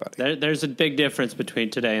for everybody. There's a big difference between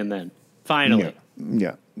today and then. Finally.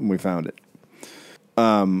 Yeah, we found it.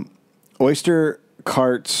 Oyster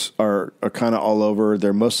carts are kind of all over.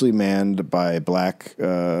 They're mostly manned by black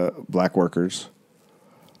workers.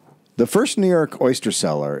 The first New York oyster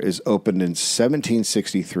cellar is opened in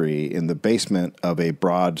 1763 in the basement of a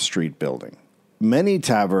Broad Street building. Many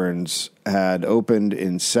taverns had opened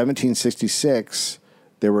in 1766.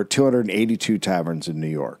 There were 282 taverns in New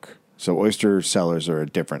York. So oyster cellars are a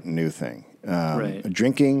different new thing.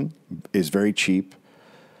 Drinking is very cheap.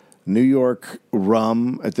 New York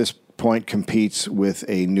rum at this point competes with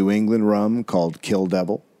a New England rum called Kill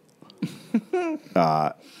Devil.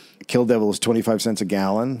 Kill Devil is 25 cents a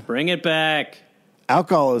gallon. Bring it back.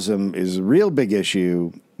 Alcoholism is a real big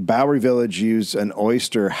issue. Bowery Village used an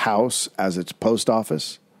oyster house as its post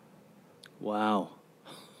office. Wow.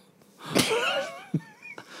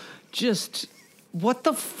 Just, what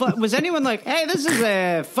the fuck? Was anyone like, hey, this is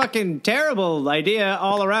a fucking terrible idea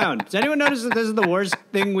all around? Does anyone notice that this is the worst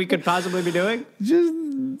thing we could possibly be doing? Just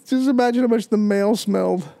imagine how much the mail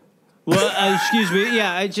smelled. Well, excuse me.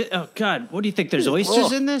 Yeah, oh, God, what do you think? There's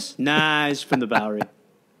oysters in this? Nah, it's from the Bowery.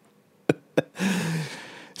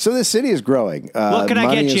 So the city is growing. What can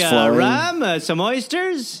I get you? Flowing. Rum? Some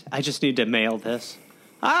oysters? I just need to mail this.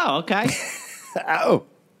 Oh, okay. Oh.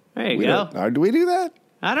 There you go. Do we do that?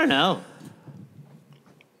 I don't know.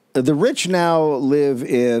 The rich now live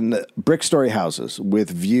in brick-story houses with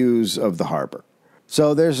views of the harbor.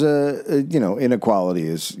 So there's inequality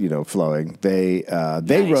is, flowing. They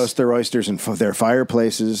roast their oysters in their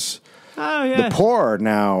fireplaces. Oh, yeah. The poor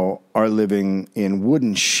now are living in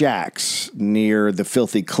wooden shacks near the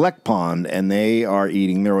filthy collect pond, and they are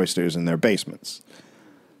eating their oysters in their basements.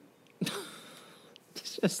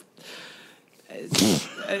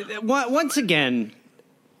 Once again,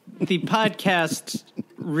 the podcast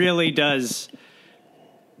really does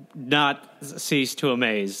not cease to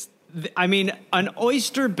amaze. I mean, an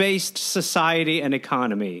oyster-based society and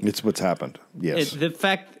economy. It's what's happened. Yes.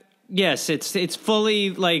 It's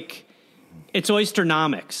fully like, it's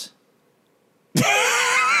oysternomics. It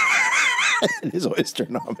is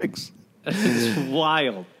oysternomics. It's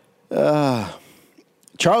wild.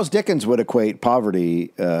 Charles Dickens would equate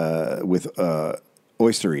poverty with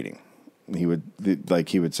oyster eating. He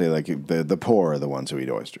would say the poor are the ones who eat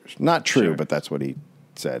oysters. Not true, sure. But that's what he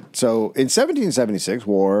said. So in 1776,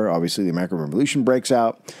 war, obviously the American Revolution breaks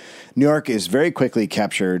out. New York is very quickly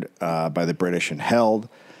captured by the British and held.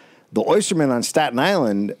 The oystermen on Staten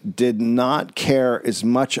Island did not care as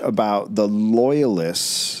much about the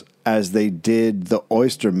loyalists as they did the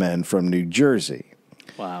oyster men from New Jersey.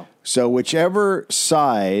 Wow. So whichever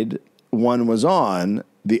side one was on,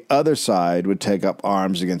 the other side would take up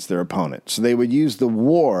arms against their opponent. So they would use the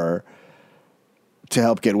war to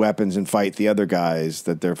help get weapons and fight the other guys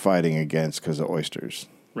that they're fighting against because of oysters.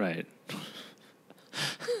 Right.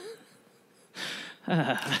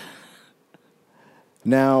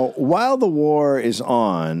 Now, while the war is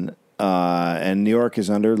on and New York is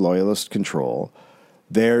under Loyalist control,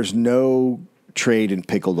 there's no trade in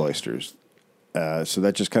pickled oysters. So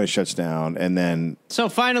that just kind of shuts down. And then So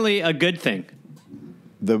finally, a good thing.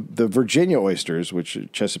 the Virginia oysters, which is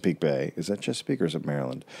Chesapeake Bay, is that Chesapeake or is it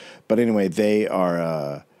Maryland? But anyway, they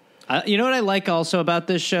are... You know what I like also about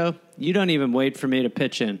this show? You don't even wait for me to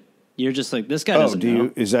pitch in. You're just like, this guy doesn't know.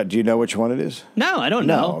 Do you know which one it is? No, I don't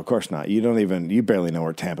No, know. of course not. You barely know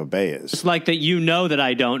where Tampa Bay is. It's like that you know that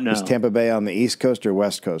I don't know. Is Tampa Bay on the east coast or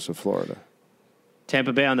west coast of Florida?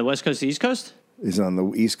 Tampa Bay on the west coast, east coast? Is it on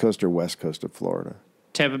the east coast or west coast of Florida?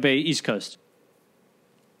 Tampa Bay, east coast.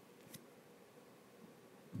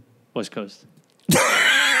 West coast.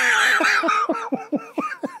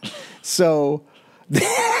 So... that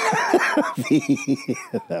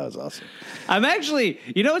was awesome. I'm actually,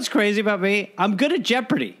 you know what's crazy about me? I'm good at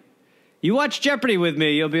Jeopardy. You watch Jeopardy with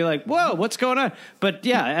me, you'll be like, whoa, what's going on? But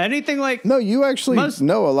yeah, anything like... No, you actually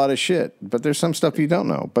know a lot of shit, but there's some stuff you don't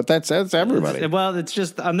know. But that's everybody. Well, it's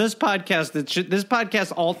just on this podcast, this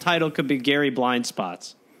podcast alt title could be Gary Blind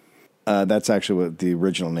Spots. That's actually what the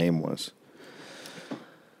original name was.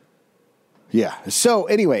 Yeah. So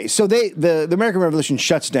anyway, the American Revolution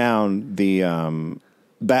shuts down the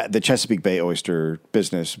Chesapeake Bay oyster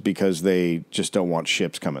business because they just don't want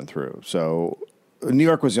ships coming through. So New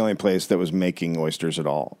York was the only place that was making oysters at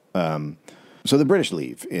all. So the British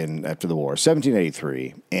leave after the war,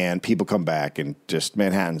 1783, and people come back and just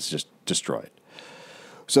Manhattan's just destroyed.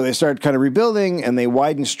 So they start kind of rebuilding, and they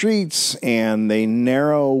widen streets and they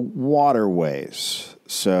narrow waterways.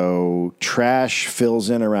 So trash fills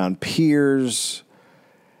in around piers,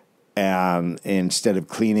 and instead of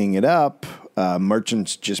cleaning it up,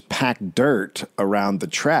 merchants just pack dirt around the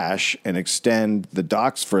trash and extend the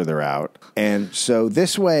docks further out. And so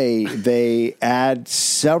this way, they add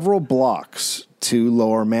several blocks to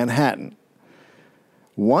Lower Manhattan.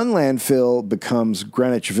 One landfill becomes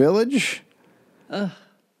Greenwich Village.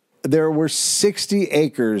 There were 60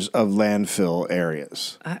 acres of landfill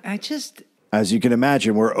areas. I just... As you can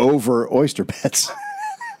imagine, we're over oyster beds.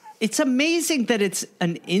 It's amazing that it's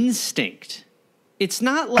an instinct. It's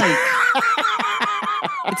not like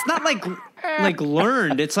it's not like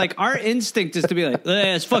learned. It's like our instinct is to be like,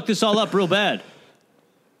 let's fuck this all up real bad.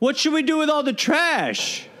 What should we do with all the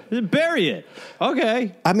trash? Bury it.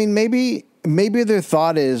 Okay. I mean, maybe their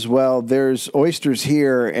thought is, well, there's oysters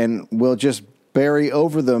here, and we'll just bury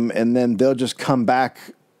over them, and then they'll just come back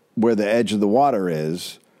where the edge of the water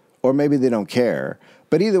is. Or maybe they don't care.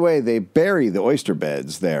 But either way, they bury the oyster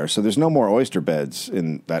beds there. So there's no more oyster beds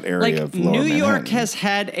in that area of Lower New Manhattan. York has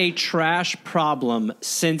had a trash problem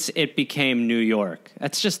since it became New York.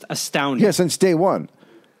 That's just astounding. Yeah, since day one.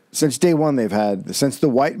 Since day one, since the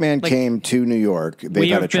white man came to New York,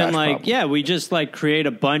 they've had a trash problem. Yeah, we just create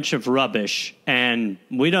a bunch of rubbish and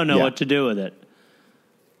we don't know what to do with it.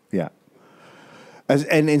 Yeah.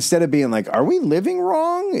 And instead of being like, are we living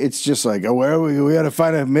wrong? It's just like, oh, where are we? We got to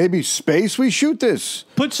find maybe space we shoot this.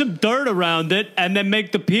 Put some dirt around it and then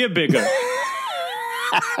make the pier bigger.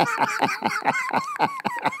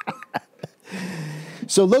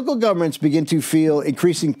 So local governments begin to feel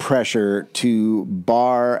increasing pressure to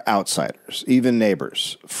bar outsiders, even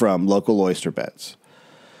neighbors, from local oyster beds.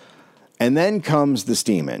 And then comes the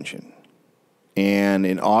steam engine. And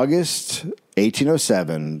in August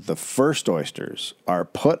 1807, the first oysters are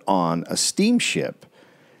put on a steamship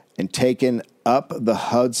and taken up the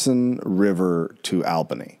Hudson River to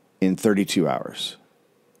Albany in 32 hours.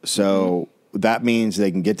 So that means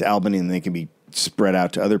they can get to Albany and they can be spread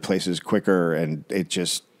out to other places quicker, and it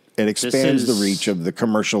expands the reach of the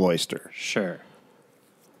commercial oyster. Sure.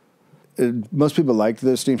 Most people liked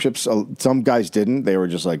the steamships. Some guys didn't. They were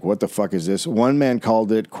just like, what the fuck is this? One man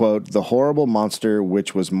called it, quote, the horrible monster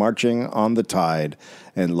which was marching on the tide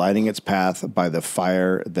and lighting its path by the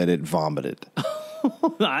fire that it vomited.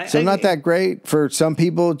 So not that great for some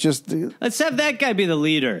people. Just let's have that guy be the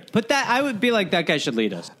leader. I would be like, that guy should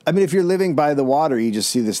lead us. I mean, if you're living by the water, you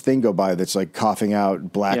just see this thing go by that's like coughing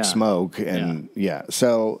out black smoke. And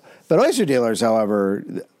so, but oyster dealers, however,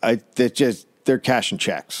 they're cashing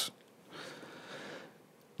checks.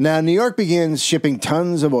 Now, New York begins shipping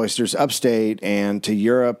tons of oysters upstate and to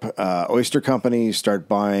Europe. Oyster companies start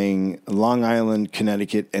buying Long Island,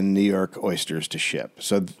 Connecticut, and New York oysters to ship.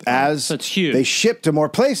 So as That's huge. they ship to more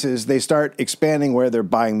places, they start expanding where they're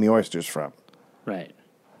buying the oysters from. Right.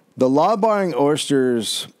 The law barring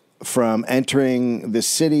oysters from entering the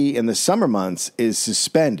city in the summer months is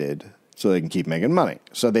suspended so they can keep making money.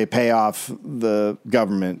 So they pay off the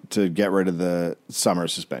government to get rid of the summer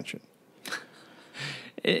suspension.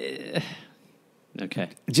 Okay.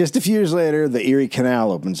 Just a few years later, the Erie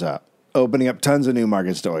Canal opens up, opening up tons of new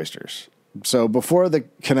markets to oysters. So before the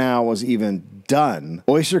canal was even done,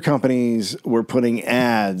 oyster companies were putting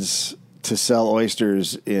ads to sell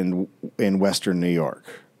oysters in Western New York.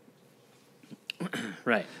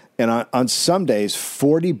 Right. And on some days,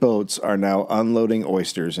 40 boats are now unloading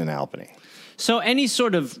oysters in Albany. So any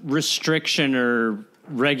sort of restriction or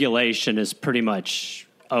regulation is pretty much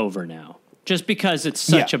over now, just because it's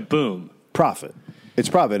such a boom. Profit. It's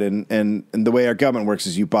profit. And the way our government works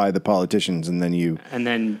is you buy the politicians and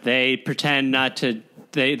then they pretend not to.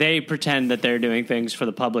 They pretend that they're doing things for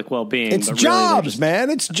the public well-being. It's but jobs, really man.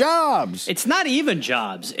 It's jobs. it's not even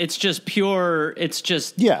jobs. It's just pure. It's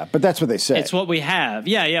just. Yeah, but that's what they say. It's what we have.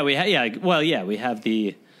 Yeah, we have. Yeah, well, yeah, we have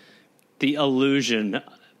the illusion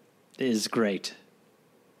is great.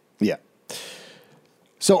 Yeah.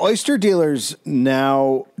 So oyster dealers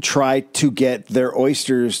now try to get their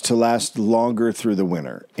oysters to last longer through the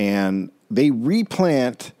winter, and they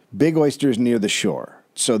replant big oysters near the shore,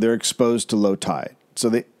 so they're exposed to low tide. So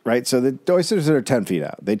the oysters that are 10 feet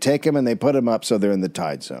out, they take them and they put them up so they're in the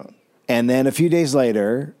tide zone. And then a few days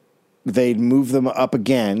later, they'd move them up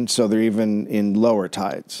again so they're even in lower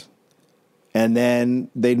tides. And then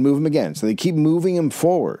they'd move them again. So they keep moving them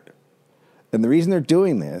forward. And the reason they're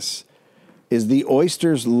doing this is the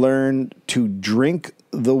oysters learn to drink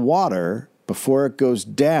the water before it goes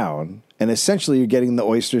down. And essentially you're getting the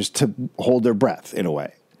oysters to hold their breath in a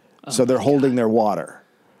way. So they're holding their water.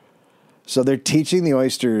 So they're teaching the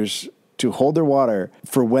oysters to hold their water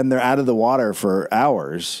for when they're out of the water for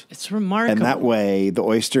hours. It's remarkable. And that way the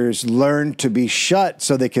oysters learn to be shut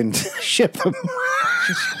so they can ship them.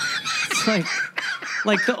 It's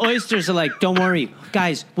like the oysters are like, don't worry,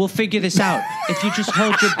 guys, we'll figure this out. If you just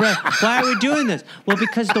hold your breath. Why are we doing this? Well,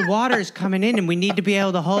 because the water is coming in and we need to be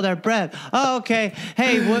able to hold our breath. Oh, okay.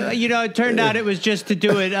 Hey, well, it turned out it was just to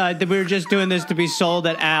do it. That we were just doing this to be sold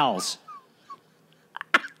at Al's.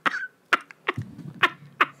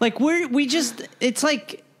 Like it's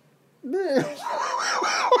like.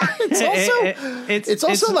 It's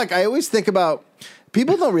also like I always think about,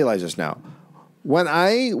 people don't realize this now. When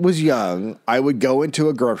I was young, I would go into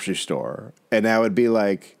a grocery store and I would be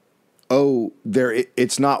like, oh,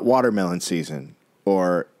 it's not watermelon season,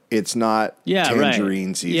 or it's not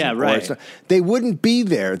tangerine season. Yeah, right. They wouldn't be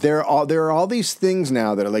there. There are all these things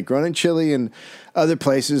now that are like grown in Chile and other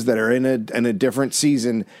places that are in a different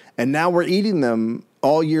season, and now we're eating them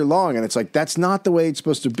all year long, and it's like, that's not the way it's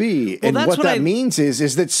supposed to be. Well, and what that means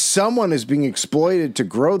is that someone is being exploited to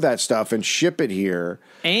grow that stuff and ship it here,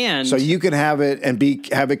 and so you can have it and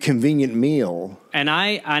have a convenient meal. And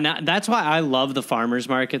that's why I love the farmers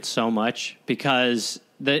market so much, because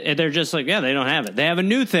they're just like, they don't have it. They have a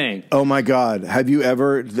new thing. Oh my God! Have you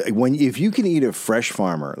ever if you can eat a fresh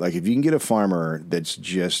farmer, like if you can get a farmer that's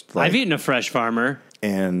just like, I've eaten a fresh farmer.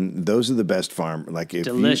 And those are the best farm. Like if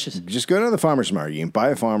delicious. You just go down to the farmer's market. You can buy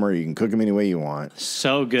a farmer. You can cook them any way you want.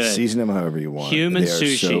 So good. Season them however you want. Human they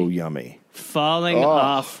sushi. Are so yummy. Falling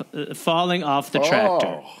off the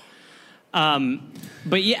tractor.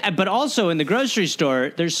 But also in the grocery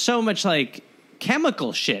store, there's so much like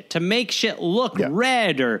chemical shit to make shit look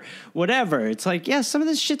red or whatever. It's like, some of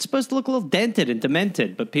this shit's supposed to look a little dented and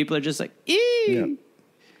demented, but people are just like, eee. Yeah.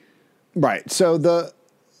 Right. So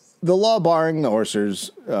the law barring the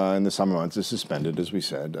oysters in the summer months is suspended, as we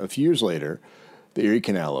said. A few years later, the Erie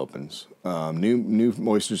Canal opens. New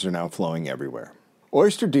oysters are now flowing everywhere.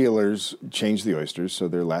 Oyster dealers change the oysters so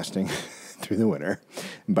they're lasting through the winter.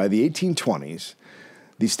 And by the 1820s,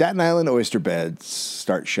 the Staten Island oyster beds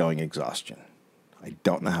start showing exhaustion. I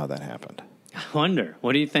don't know how that happened. I wonder.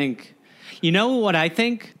 What do you think? You know what I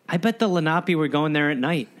think? I bet the Lenape were going there at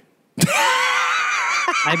night.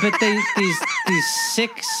 I bet these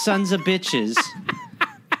sick sons of bitches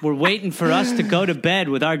were waiting for us to go to bed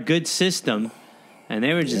with our good system, and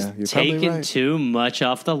they were just taking too much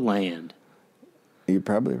off the land. You're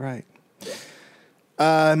probably right.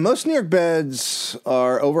 Most New York beds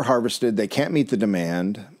are over-harvested. They can't meet the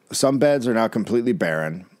demand. Some beds are now completely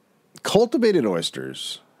barren. Cultivated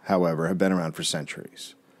oysters, however, have been around for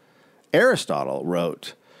centuries. Aristotle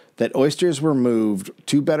wrote that oysters were moved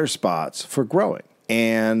to better spots for growing.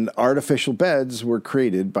 and artificial beds were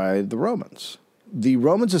created by the Romans. The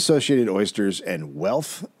Romans associated oysters and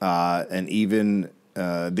wealth, and even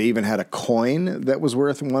they even had a coin that was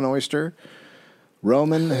worth one oyster. A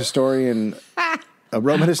Roman historian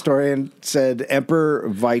said Emperor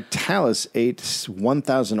Vitalis ate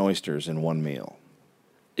 1,000 oysters in one meal.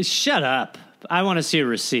 Shut up. I want to see a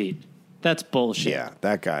receipt. That's bullshit. Yeah,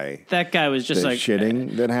 that guy. That guy was just The like...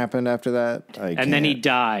 shitting that happened after that. And then he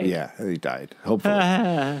died. Yeah, he died.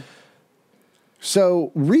 Hopefully.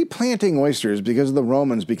 So replanting oysters, because of the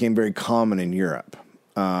Romans, became very common in Europe.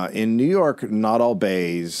 In New York, not all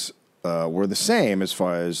bays were the same as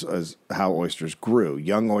far as how oysters grew.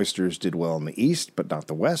 Young oysters did well in the east, but not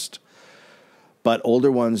the west. But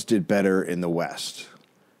older ones did better in the west.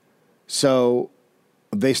 So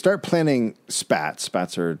they start planting spats.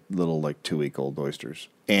 Spats are little, like 2-week-old oysters.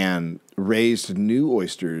 And raised new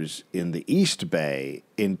oysters in the East Bay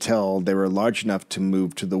until they were large enough to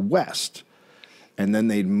move to the west. And then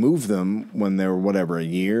they'd move them when they were, a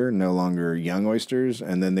year, no longer young oysters.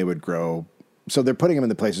 And then they would grow. So they're putting them in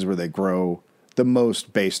the places where they grow the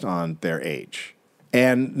most based on their age.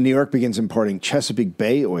 And New York begins importing Chesapeake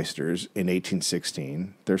Bay oysters in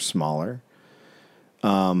 1816. They're smaller.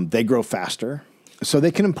 They grow faster. So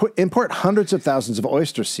they can import hundreds of thousands of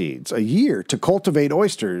oyster seeds a year to cultivate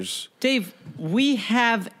oysters. Dave, we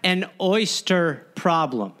have an oyster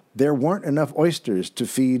problem. There weren't enough oysters to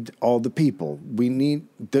feed all the people.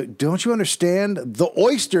 Don't you understand? The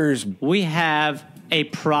oysters. We have a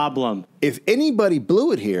problem. If anybody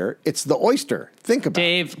blew it here, it's the oyster. Think about it.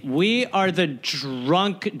 Dave, we are the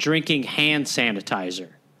drunk drinking hand sanitizer.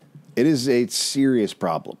 It is a serious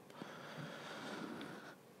problem.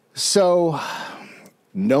 So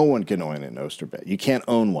no one can own an oyster bed. You can't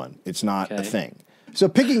own one. It's not a thing. So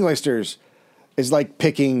picking oysters is like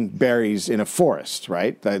picking berries in a forest,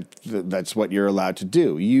 right? That's what you're allowed to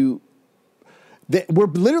do. We're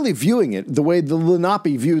literally viewing it the way the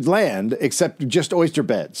Lenape viewed land, except just oyster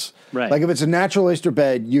beds. Right. Like if it's a natural oyster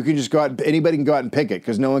bed, you can just go out, anybody can go out and pick it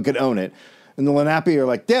because no one could own it. And the Lenape are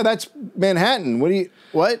like, yeah, that's Manhattan.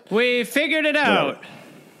 What? We figured it out.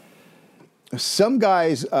 Some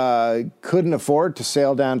guys couldn't afford to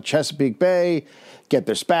sail down Chesapeake Bay, get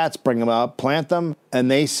their spats, bring them up, plant them.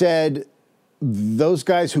 And they said those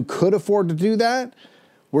guys who could afford to do that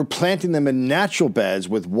were planting them in natural beds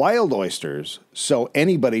with wild oysters, so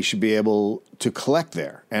anybody should be able to collect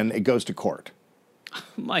there. And it goes to court.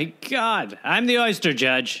 My God, I'm the oyster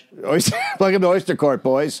judge. Welcome to Oyster Court,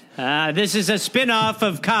 boys. This is a spin-off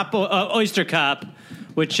of Oyster Cop,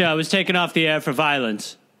 which was taken off the air for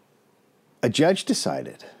violence. A judge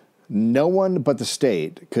decided no one but the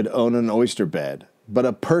state could own an oyster bed, but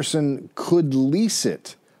a person could lease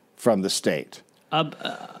it from the state.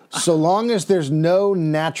 So long as there's no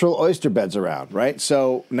natural oyster beds around, right?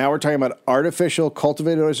 So now we're talking about artificial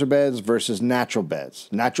cultivated oyster beds versus natural beds.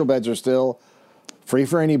 Natural beds are still free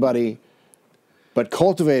for anybody, but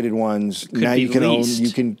cultivated ones, Could now be you can leased own,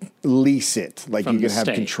 you can lease it. Like from you can the have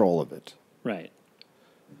state. control of it. Right.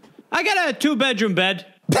 I got a 2-bedroom bed.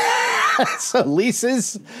 So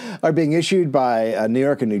leases are being issued by New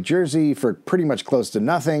York and New Jersey for pretty much close to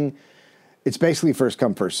nothing. It's basically first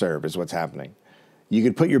come, first serve is what's happening. You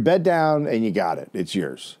could put your bed down and you got it. It's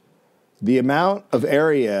yours. The amount of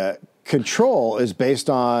area control is based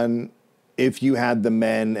on if you had the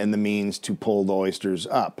men and the means to pull the oysters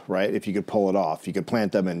up, right? If you could pull it off, you could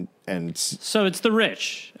plant them and So it's the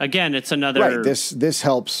rich. Again, it's another... Right, this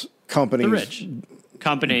helps companies... The rich.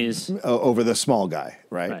 Companies. Over the small guy,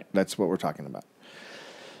 right? That's what we're talking about.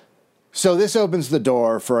 So this opens the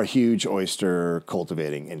door for a huge oyster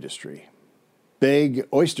cultivating industry. Big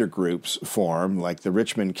oyster groups form, like the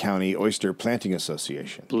Richmond County Oyster Planting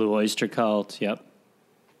Association. Blue Oyster Cult, yep.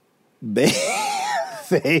 They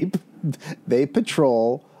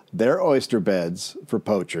patrol their oyster beds for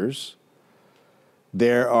poachers.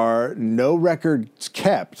 There are no records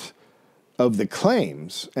kept of the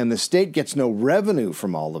claims, and the state gets no revenue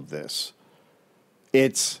from all of this.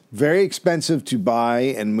 It's very expensive to buy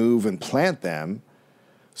and move and plant them.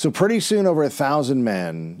 So pretty soon, over 1,000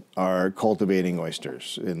 men are cultivating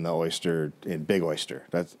oysters in Big Oyster.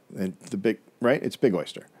 That's the big, right? It's Big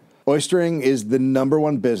Oyster. Oystering is the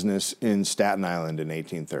 #1 business in Staten Island in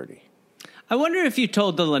 1830. I wonder if you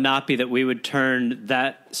told the Lenape that we would turn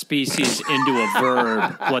that species into a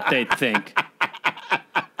verb, what they'd think.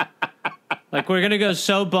 Like, we're going to go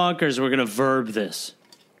so bonkers, we're going to verb this.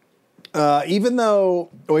 Even though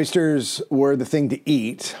oysters were the thing to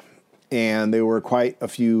eat, and there were quite a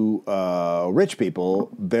few rich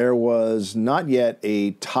people, there was not yet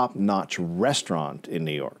a top-notch restaurant in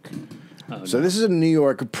New York. So this is a New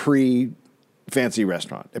York fancy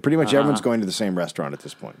restaurant. Pretty much everyone's going to the same restaurant at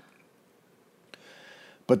this point.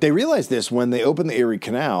 But they realized this when they opened the Erie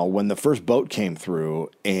Canal, when the first boat came through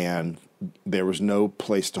and there was no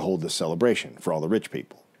place to hold this celebration for all the rich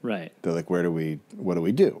people. Right. They're like, what do we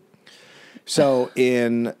do? So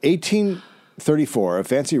in 1834, a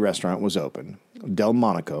fancy restaurant was opened, Del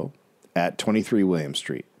Monaco, at 23 William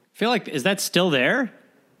Street. I feel like, is that still there?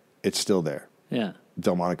 It's still there. Yeah.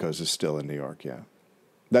 Delmonico's is still in New York, yeah.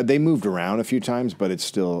 That they moved around a few times, but it's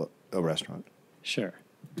still a restaurant. Sure.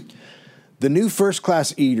 The new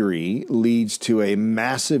first-class eatery leads to a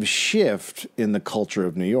massive shift in the culture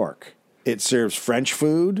of New York. It serves French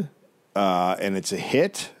food, and it's a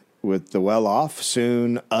hit with the well-off.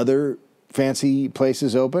 Soon, other fancy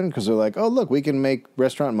places open because they're like, oh, look, we can make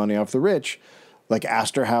restaurant money off the rich. Like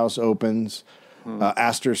Astor House opens.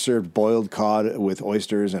 Astor served boiled cod with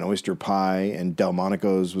oysters and oyster pie, and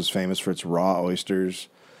Delmonico's was famous for its raw oysters.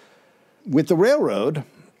 With the railroad,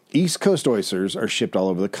 East Coast oysters are shipped all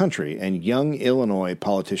over the country, and young Illinois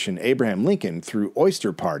politician Abraham Lincoln threw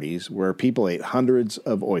oyster parties where people ate hundreds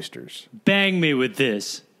of oysters. Bang me with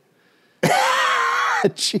this.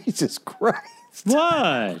 Jesus Christ.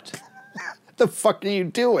 What? What the fuck are you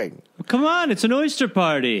doing? Come on, it's an oyster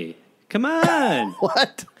party. Come on.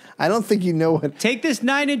 What? I don't think you know what... Take this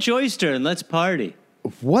 9-inch oyster and let's party.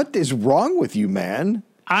 What is wrong with you, man?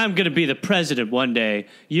 I'm going to be the president one day.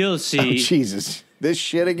 You'll see. Oh, Jesus. This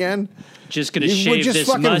shit again? Just going to You were shave just this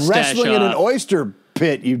fucking mustache wrestling in an off. oyster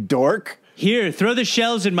pit, you dork. Here, throw the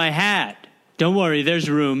shells in my hat. Don't worry, there's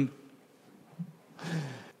room.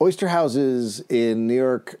 Oyster houses in New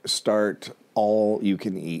York start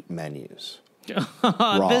all-you-can-eat menus.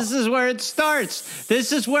 Raw. This is where it starts.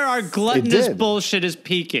 This is where our gluttonous bullshit is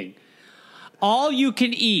peaking. All you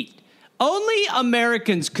can eat. Only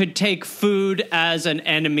Americans could take food as an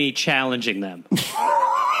enemy challenging them.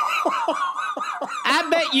 I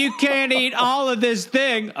bet you can't eat all of this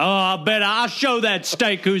thing. Oh, I bet I'll show that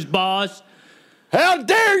steak who's boss. How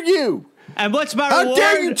dare you? And what's my How reward?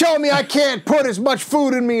 dare you tell me I can't put as much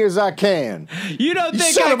food in me as I can? You don't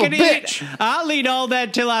think son I of a can bitch. eat? I'll eat all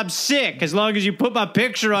that till I'm sick, as long as you put my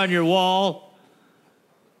picture on your wall.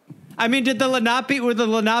 I mean, were the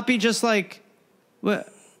Lenape just like, what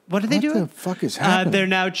are they doing? What the fuck is happening? They're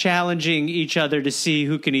now challenging each other to see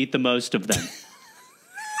who can eat the most of them.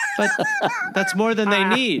 But that's more than they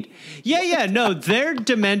need. Yeah, no, they're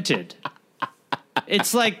demented.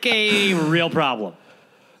 It's like a real problem.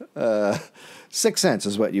 6 cents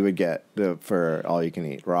is what you would get for all you can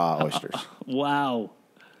eat raw oysters. Wow.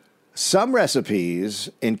 Some recipes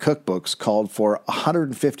in cookbooks called for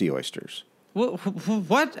 150 oysters.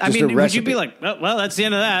 What? I Just mean, a would you recipe. be like, well, that's the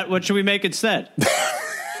end of that. What should we make instead?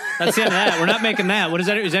 That's the end of that. We're not making that. What is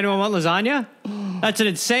that? Does anyone want lasagna? That's an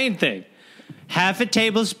insane thing. Half a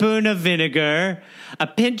tablespoon of vinegar, a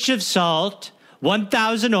pinch of salt,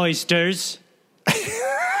 1,000 oysters.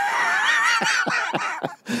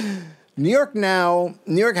 New York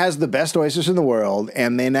has the best oysters in the world,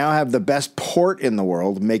 and they now have the best port in the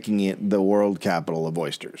world, making it the world capital of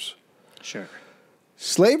oysters. Sure.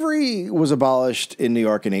 Slavery was abolished in New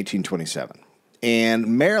York in 1827, and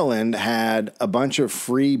Maryland had a bunch of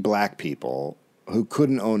free black people who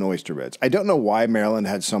couldn't own oyster beds. I don't know why Maryland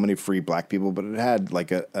had so many free black people, but it had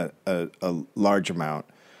like a large amount.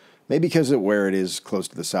 Maybe because of where it is close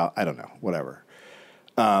to the South. I don't know, whatever.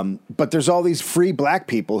 But there's all these free black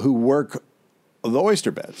people who work the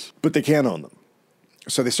oyster beds, but they can't own them.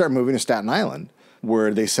 So they start moving to Staten Island,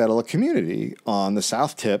 where they settle a community on the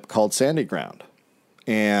South Tip called Sandy Ground.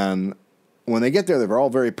 And when they get there, they're all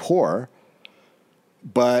very poor,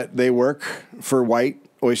 but they work for white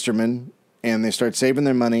oystermen, and they start saving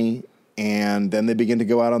their money, and then they begin to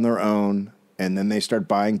go out on their own, and then they start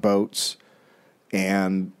buying boats,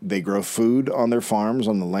 and they grow food on their farms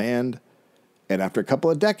on the land. And after a couple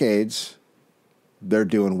of decades, they're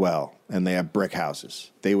doing well, and they have brick houses.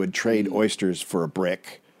 They would trade oysters for a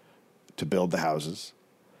brick to build the houses.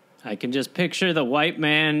 I can just picture the white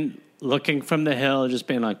man looking from the hill, just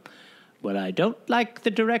being like, well, I don't like the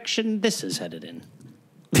direction this is headed in.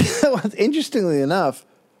 Interestingly enough,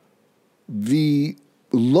 the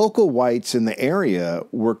local whites in the area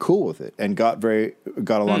were cool with it and got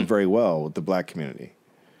along very well with the black community.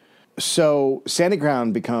 So Sandy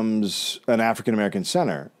Ground becomes an African-American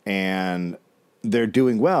center, and they're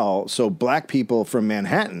doing well. So black people from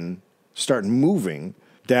Manhattan start moving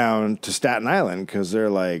down to Staten Island because they're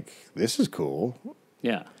like, this is cool.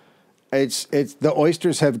 Yeah. It's the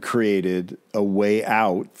oysters have created a way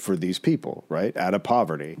out for these people, right? Out of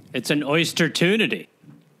poverty. It's an oyster-tunity.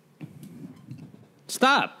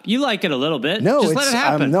 Stop. You like it a little bit. No, just let it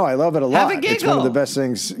happen. No, I love it a lot. Have a giggle. It's one of the best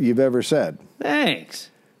things you've ever said.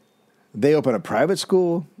 Thanks. They open a private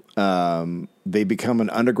school. They become an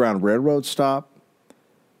underground railroad stop.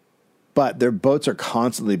 But their boats are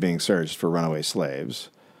constantly being searched for runaway slaves.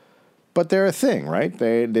 But they're a thing, right?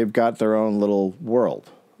 They've got their own little world.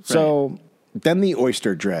 Right. So then the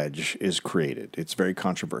oyster dredge is created. It's very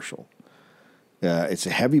controversial. It's a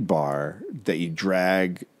heavy bar that you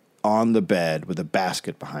drag on the bed with a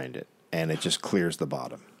basket behind it, and it just clears the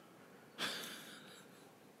bottom.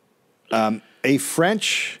 A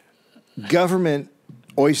French government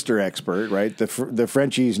oyster expert, right? The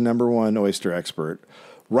Frenchies' number one oyster expert,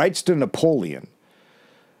 writes to Napoleon,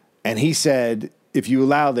 and he said, if you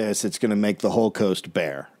allow this, it's going to make the whole coast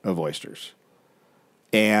bare of oysters.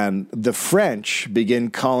 And the French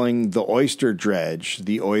begin calling the oyster dredge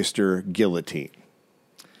the oyster guillotine.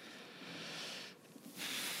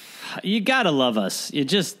 You gotta love us. You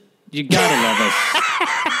gotta love us.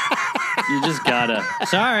 You just gotta.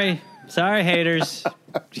 Sorry, haters.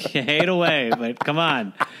 Hate away, but come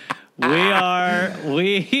on. We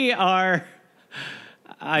are.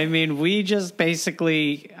 I mean, we just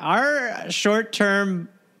basically, our short-term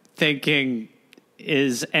thinking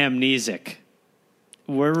is amnesic.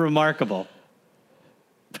 We're remarkable.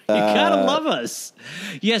 You gotta love us.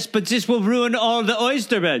 Yes, but this will ruin all the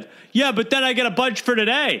oyster bed. Yeah, but then I get a bunch for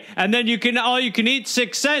today, and then all you can eat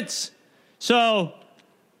 6 cents. So,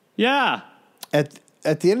 yeah.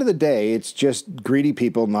 At the end of the day, it's just greedy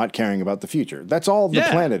people not caring about the future. That's all the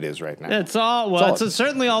planet is right now. It's all. Well, it's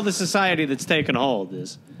certainly all the society that's taken hold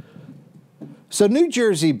is. So New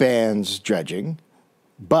Jersey bans dredging,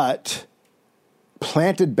 but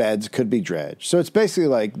planted beds could be dredged. So it's basically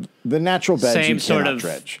like the natural beds you cannot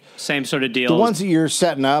dredge. Same sort of deal. The ones that you're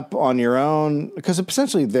setting up on your own, because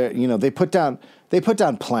essentially they put down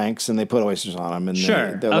planks and they put oysters on them, and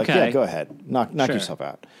they're like, yeah, go ahead, knock yourself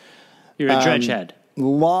out. You're a dredge head.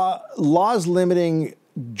 Laws limiting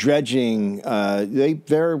dredging,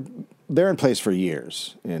 they're in place for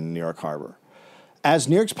years in New York Harbor. As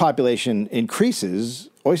New York's population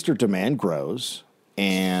increases, oyster demand grows,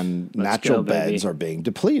 and natural beds are being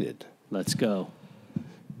depleted. Let's go.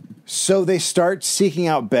 So they start seeking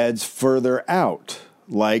out beds further out,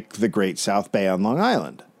 like the Great South Bay on Long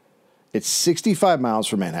Island. It's 65 miles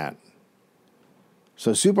from Manhattan.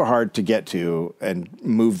 So super hard to get to and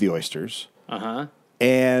move the oysters. Uh-huh.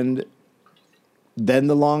 And then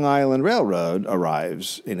the Long Island Railroad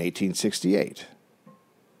arrives in 1868.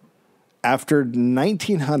 After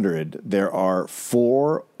 1900, there are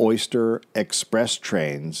 4 oyster express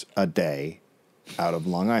trains a day out of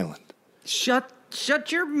Long Island. Shut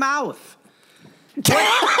your mouth.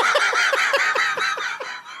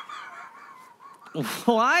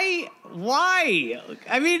 Why?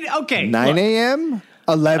 I mean, okay. 9 a.m.,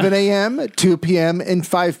 11 a.m., 2 p.m., and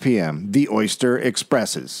 5 p.m. The Oyster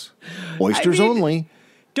Expresses. Oysters only.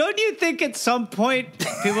 Don't you think at some point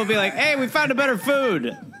people will be like, hey, we found a better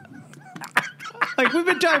food? Like, we've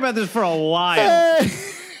been talking about this for a while.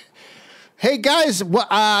 Hey, guys, so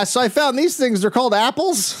I found these things. They're called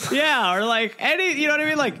apples. Yeah, or like you know what I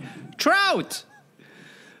mean? Like trout.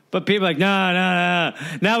 But people are like, no.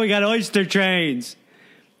 Now we got oyster trains.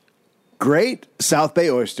 Great South Bay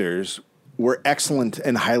oysters were excellent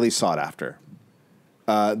and highly sought after.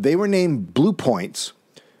 They were named Blue Points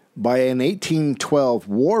by an 1812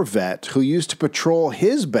 war vet who used to patrol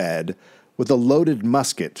his bed with a loaded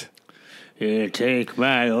musket. You take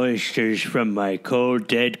my oysters from my cold,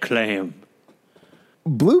 dead clam.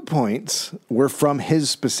 Blue Points were from his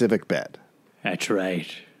specific bed. That's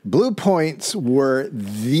right. Blue Points were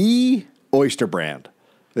the oyster brand.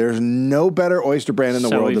 There's no better oyster brand in the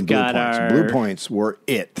world than Blue Points. Blue Points were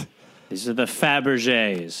it. These are the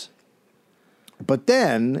Fabergés. But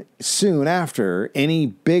then, soon after, any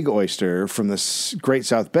big oyster from the Great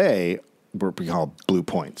South Bay were called Blue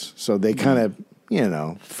Points. So they kind of,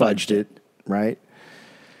 fudged it, right?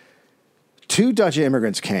 2 Dutch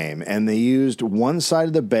immigrants came, and they used one side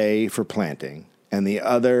of the bay for planting and the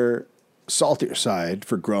other saltier side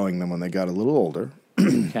for growing them when they got a little older.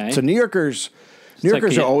 Okay. So New Yorkers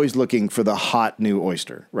are always looking for the hot new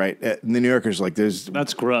oyster, right? And the New Yorkers are like,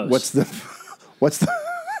 that's gross. What's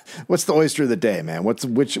the oyster of the day, man?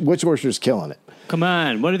 Which oyster's killing it? Come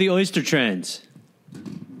on, what are the oyster trends?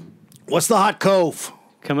 What's the hot cove?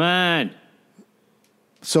 Come on.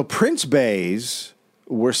 So Prince Bays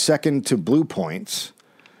were second to Blue Points,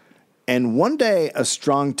 and one day a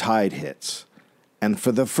strong tide hits. And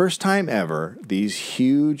for the first time ever, these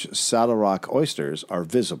huge Saddle Rock oysters are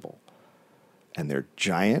visible. And they're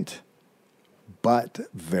giant, but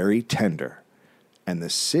very tender. And the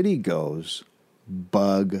city goes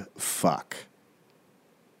bug fuck.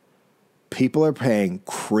 People are paying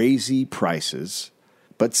crazy prices,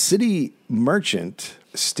 but City Merchant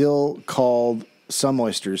still called some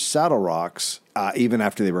oysters saddle rocks even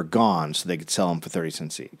after they were gone, so they could sell them for 30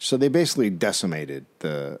 cents each. So they basically decimated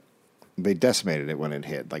it when it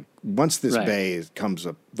hit. Like once this bay comes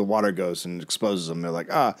up, the water goes and exposes them. They're like,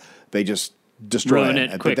 they just destroy Ruin it.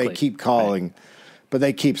 it But quickly. they keep calling, but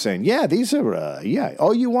they keep saying, yeah, these are, oh,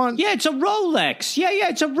 you want? Yeah, it's a Rolex. Yeah,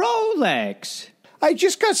 it's a Rolex. I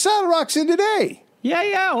just got saddle rocks in today.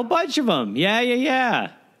 Yeah, a bunch of them.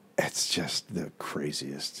 Yeah. It's just the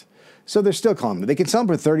craziest. So they're still calling them. They can sell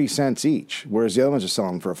them for 30 cents each, whereas the other ones are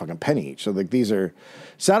selling for a fucking penny each. So like these are...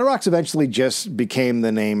 Saddle Rocks eventually just became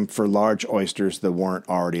the name for large oysters that weren't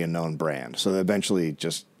already a known brand. So they eventually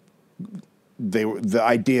just... the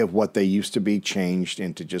idea of what they used to be changed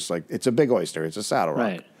into just like, it's a big oyster, it's a saddle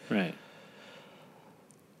rock. Right.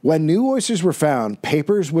 When new oysters were found,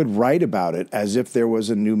 papers would write about it as if there was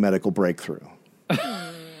a new medical breakthrough.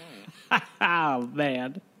 Oh,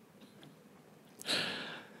 man.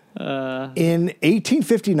 In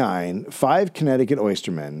 1859, 5 Connecticut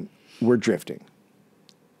oystermen were drifting,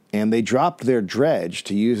 and they dropped their dredge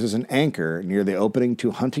to use as an anchor near the opening to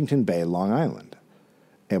Huntington Bay, Long Island.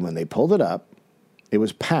 And when they pulled it up, it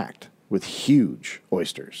was packed with huge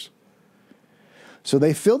oysters. So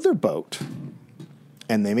they filled their boat,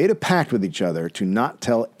 and they made a pact with each other to not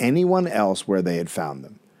tell anyone else where they had found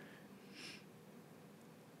them.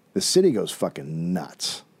 The city goes fucking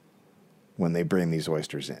nuts when they bring these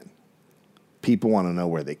oysters in. People want to know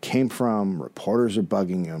where they came from. Reporters are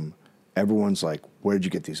bugging them. Everyone's like, where did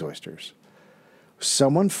you get these oysters?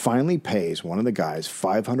 Someone finally pays one of the guys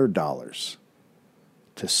 $500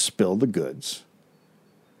 to spill the goods.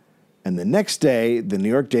 And the next day, the New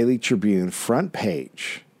York Daily Tribune front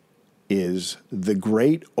page is the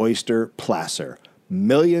Great Oyster Placer.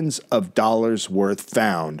 Millions of dollars worth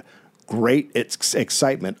found. Great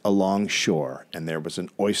excitement along shore. And there was an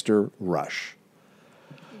oyster rush.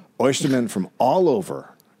 Oystermen from all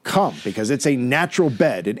over come because it's a natural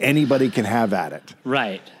bed and anybody can have at it.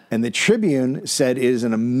 Right. And the Tribune said it is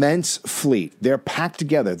an immense fleet. They're packed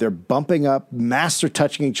together. They're bumping up. Masts are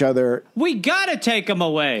touching each other. We got to take them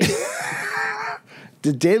away.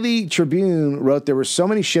 The Daily Tribune wrote there were so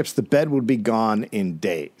many ships the bed would be gone in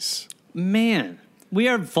days. Man, we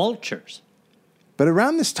are vultures. But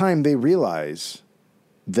around this time, they realize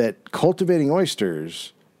that cultivating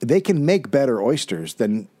oysters, they can make better oysters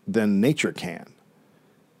than nature can.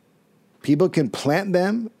 People can plant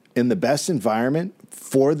them in the best environment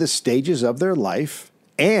for the stages of their life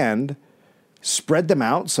and spread them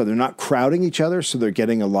out so they're not crowding each other, so they're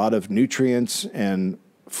getting a lot of nutrients and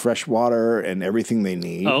fresh water and everything they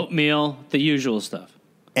need. Oatmeal, the usual stuff.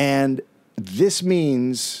 And this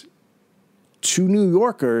means to New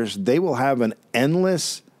Yorkers, they will have an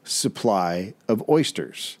endless supply of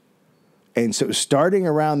oysters. And so starting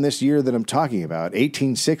around this year that I'm talking about,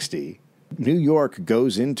 1860, New York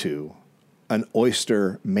goes into an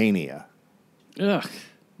oyster mania. Ugh.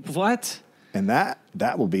 What? And that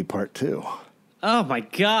will be part 2. Oh, my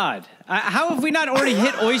God. How have we not already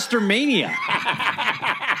hit oyster mania?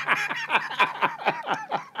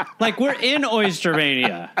 Like, we're in oyster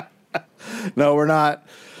mania. No, we're not.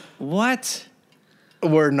 What?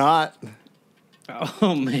 We're not.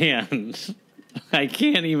 Oh, man. I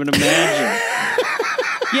can't even imagine.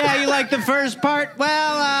 Yeah, you like the first part?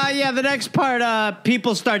 Well, yeah, the next part,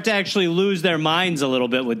 people start to actually lose their minds a little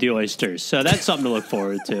bit with the oysters. So that's something to look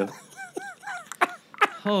forward to.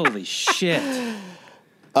 Holy shit.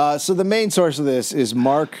 So the main source of this is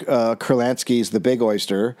Mark Kurlansky's The Big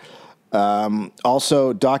Oyster.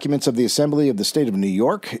 Also, documents of the Assembly of the State of New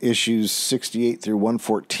York, issues 68 through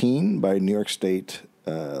 114 by New York State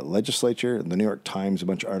Legislature. The New York Times, a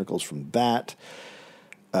bunch of articles from that.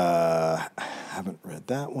 Haven't read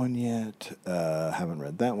that one yet. And haven't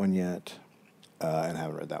read that one yet.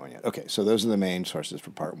 Okay, so those are the main sources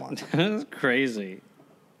for part 1. That's crazy.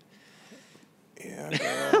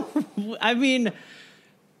 Yeah. I mean,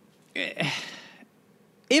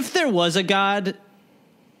 if there was a God,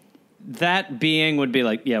 that being would be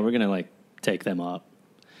like, yeah, we're going to like take them up.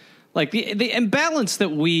 Like the imbalance that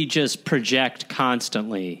we just project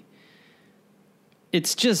constantly.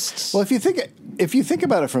 It's just, Well, if you think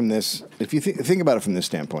about it from this, think about it from this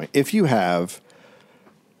standpoint, if you have,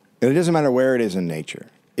 and it doesn't matter where it is in nature,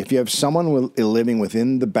 if you have someone living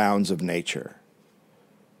within the bounds of nature,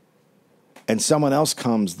 and someone else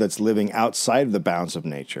comes that's living outside of the bounds of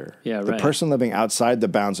nature, the person living outside the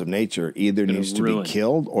bounds of nature either needs to be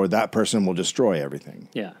killed or that person will destroy everything.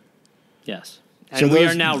 Yeah. Yes. And So we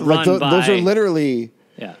are now run by... Those are literally...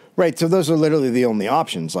 Yeah. Right. So those are literally the only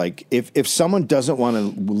options. Like if someone doesn't want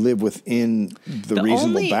to live within the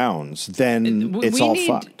reasonable bounds, then it's all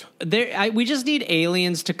fucked. We just need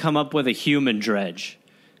aliens to come up with a human dredge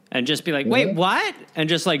and just be like, wait, what? And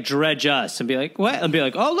just like dredge us and be like, what? And be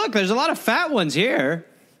like, oh, look, there's a lot of fat ones here.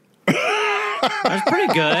 That's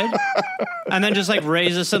pretty good. And then just like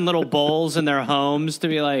raise us in little bowls in their homes to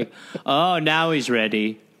be like, oh, now he's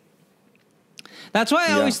ready. That's why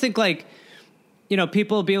I always think like, you know,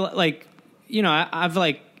 people be like, you know, I've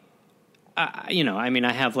like, you know, I mean,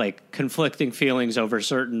 I have like conflicting feelings over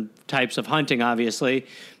certain types of hunting, obviously.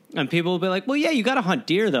 And people will be like, well, yeah, you got to hunt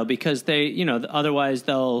deer though, because they, you know, otherwise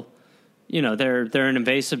they'll, you know, they're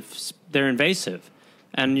invasive.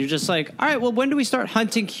 And you're just like, all right, well, when do we start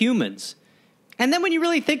hunting humans? And then when you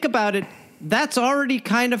really think about it, that's already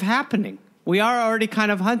kind of happening. We are already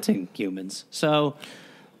kind of hunting humans. So,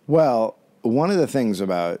 well, one of the things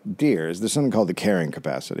about deer is there's something called the carrying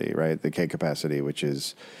capacity, right? The K capacity, which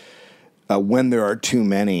is when there are too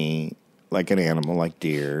many, like an animal like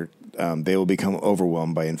deer, they will become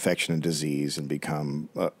overwhelmed by infection and disease and become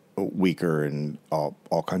weaker and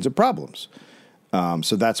all kinds of problems.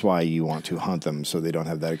 So that's why you want to hunt them so they don't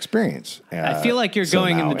have that experience. I feel like you're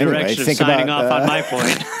going in the direction of signing off on my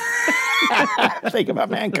point. Think about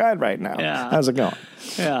mankind right now. Yeah. How's it going?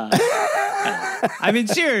 Yeah. I mean,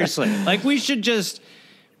 seriously, like we should just,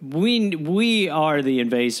 we are the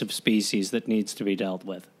invasive species that needs to be dealt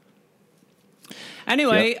with.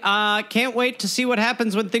 Anyway, can't wait to see what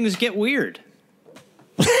happens when things get weird.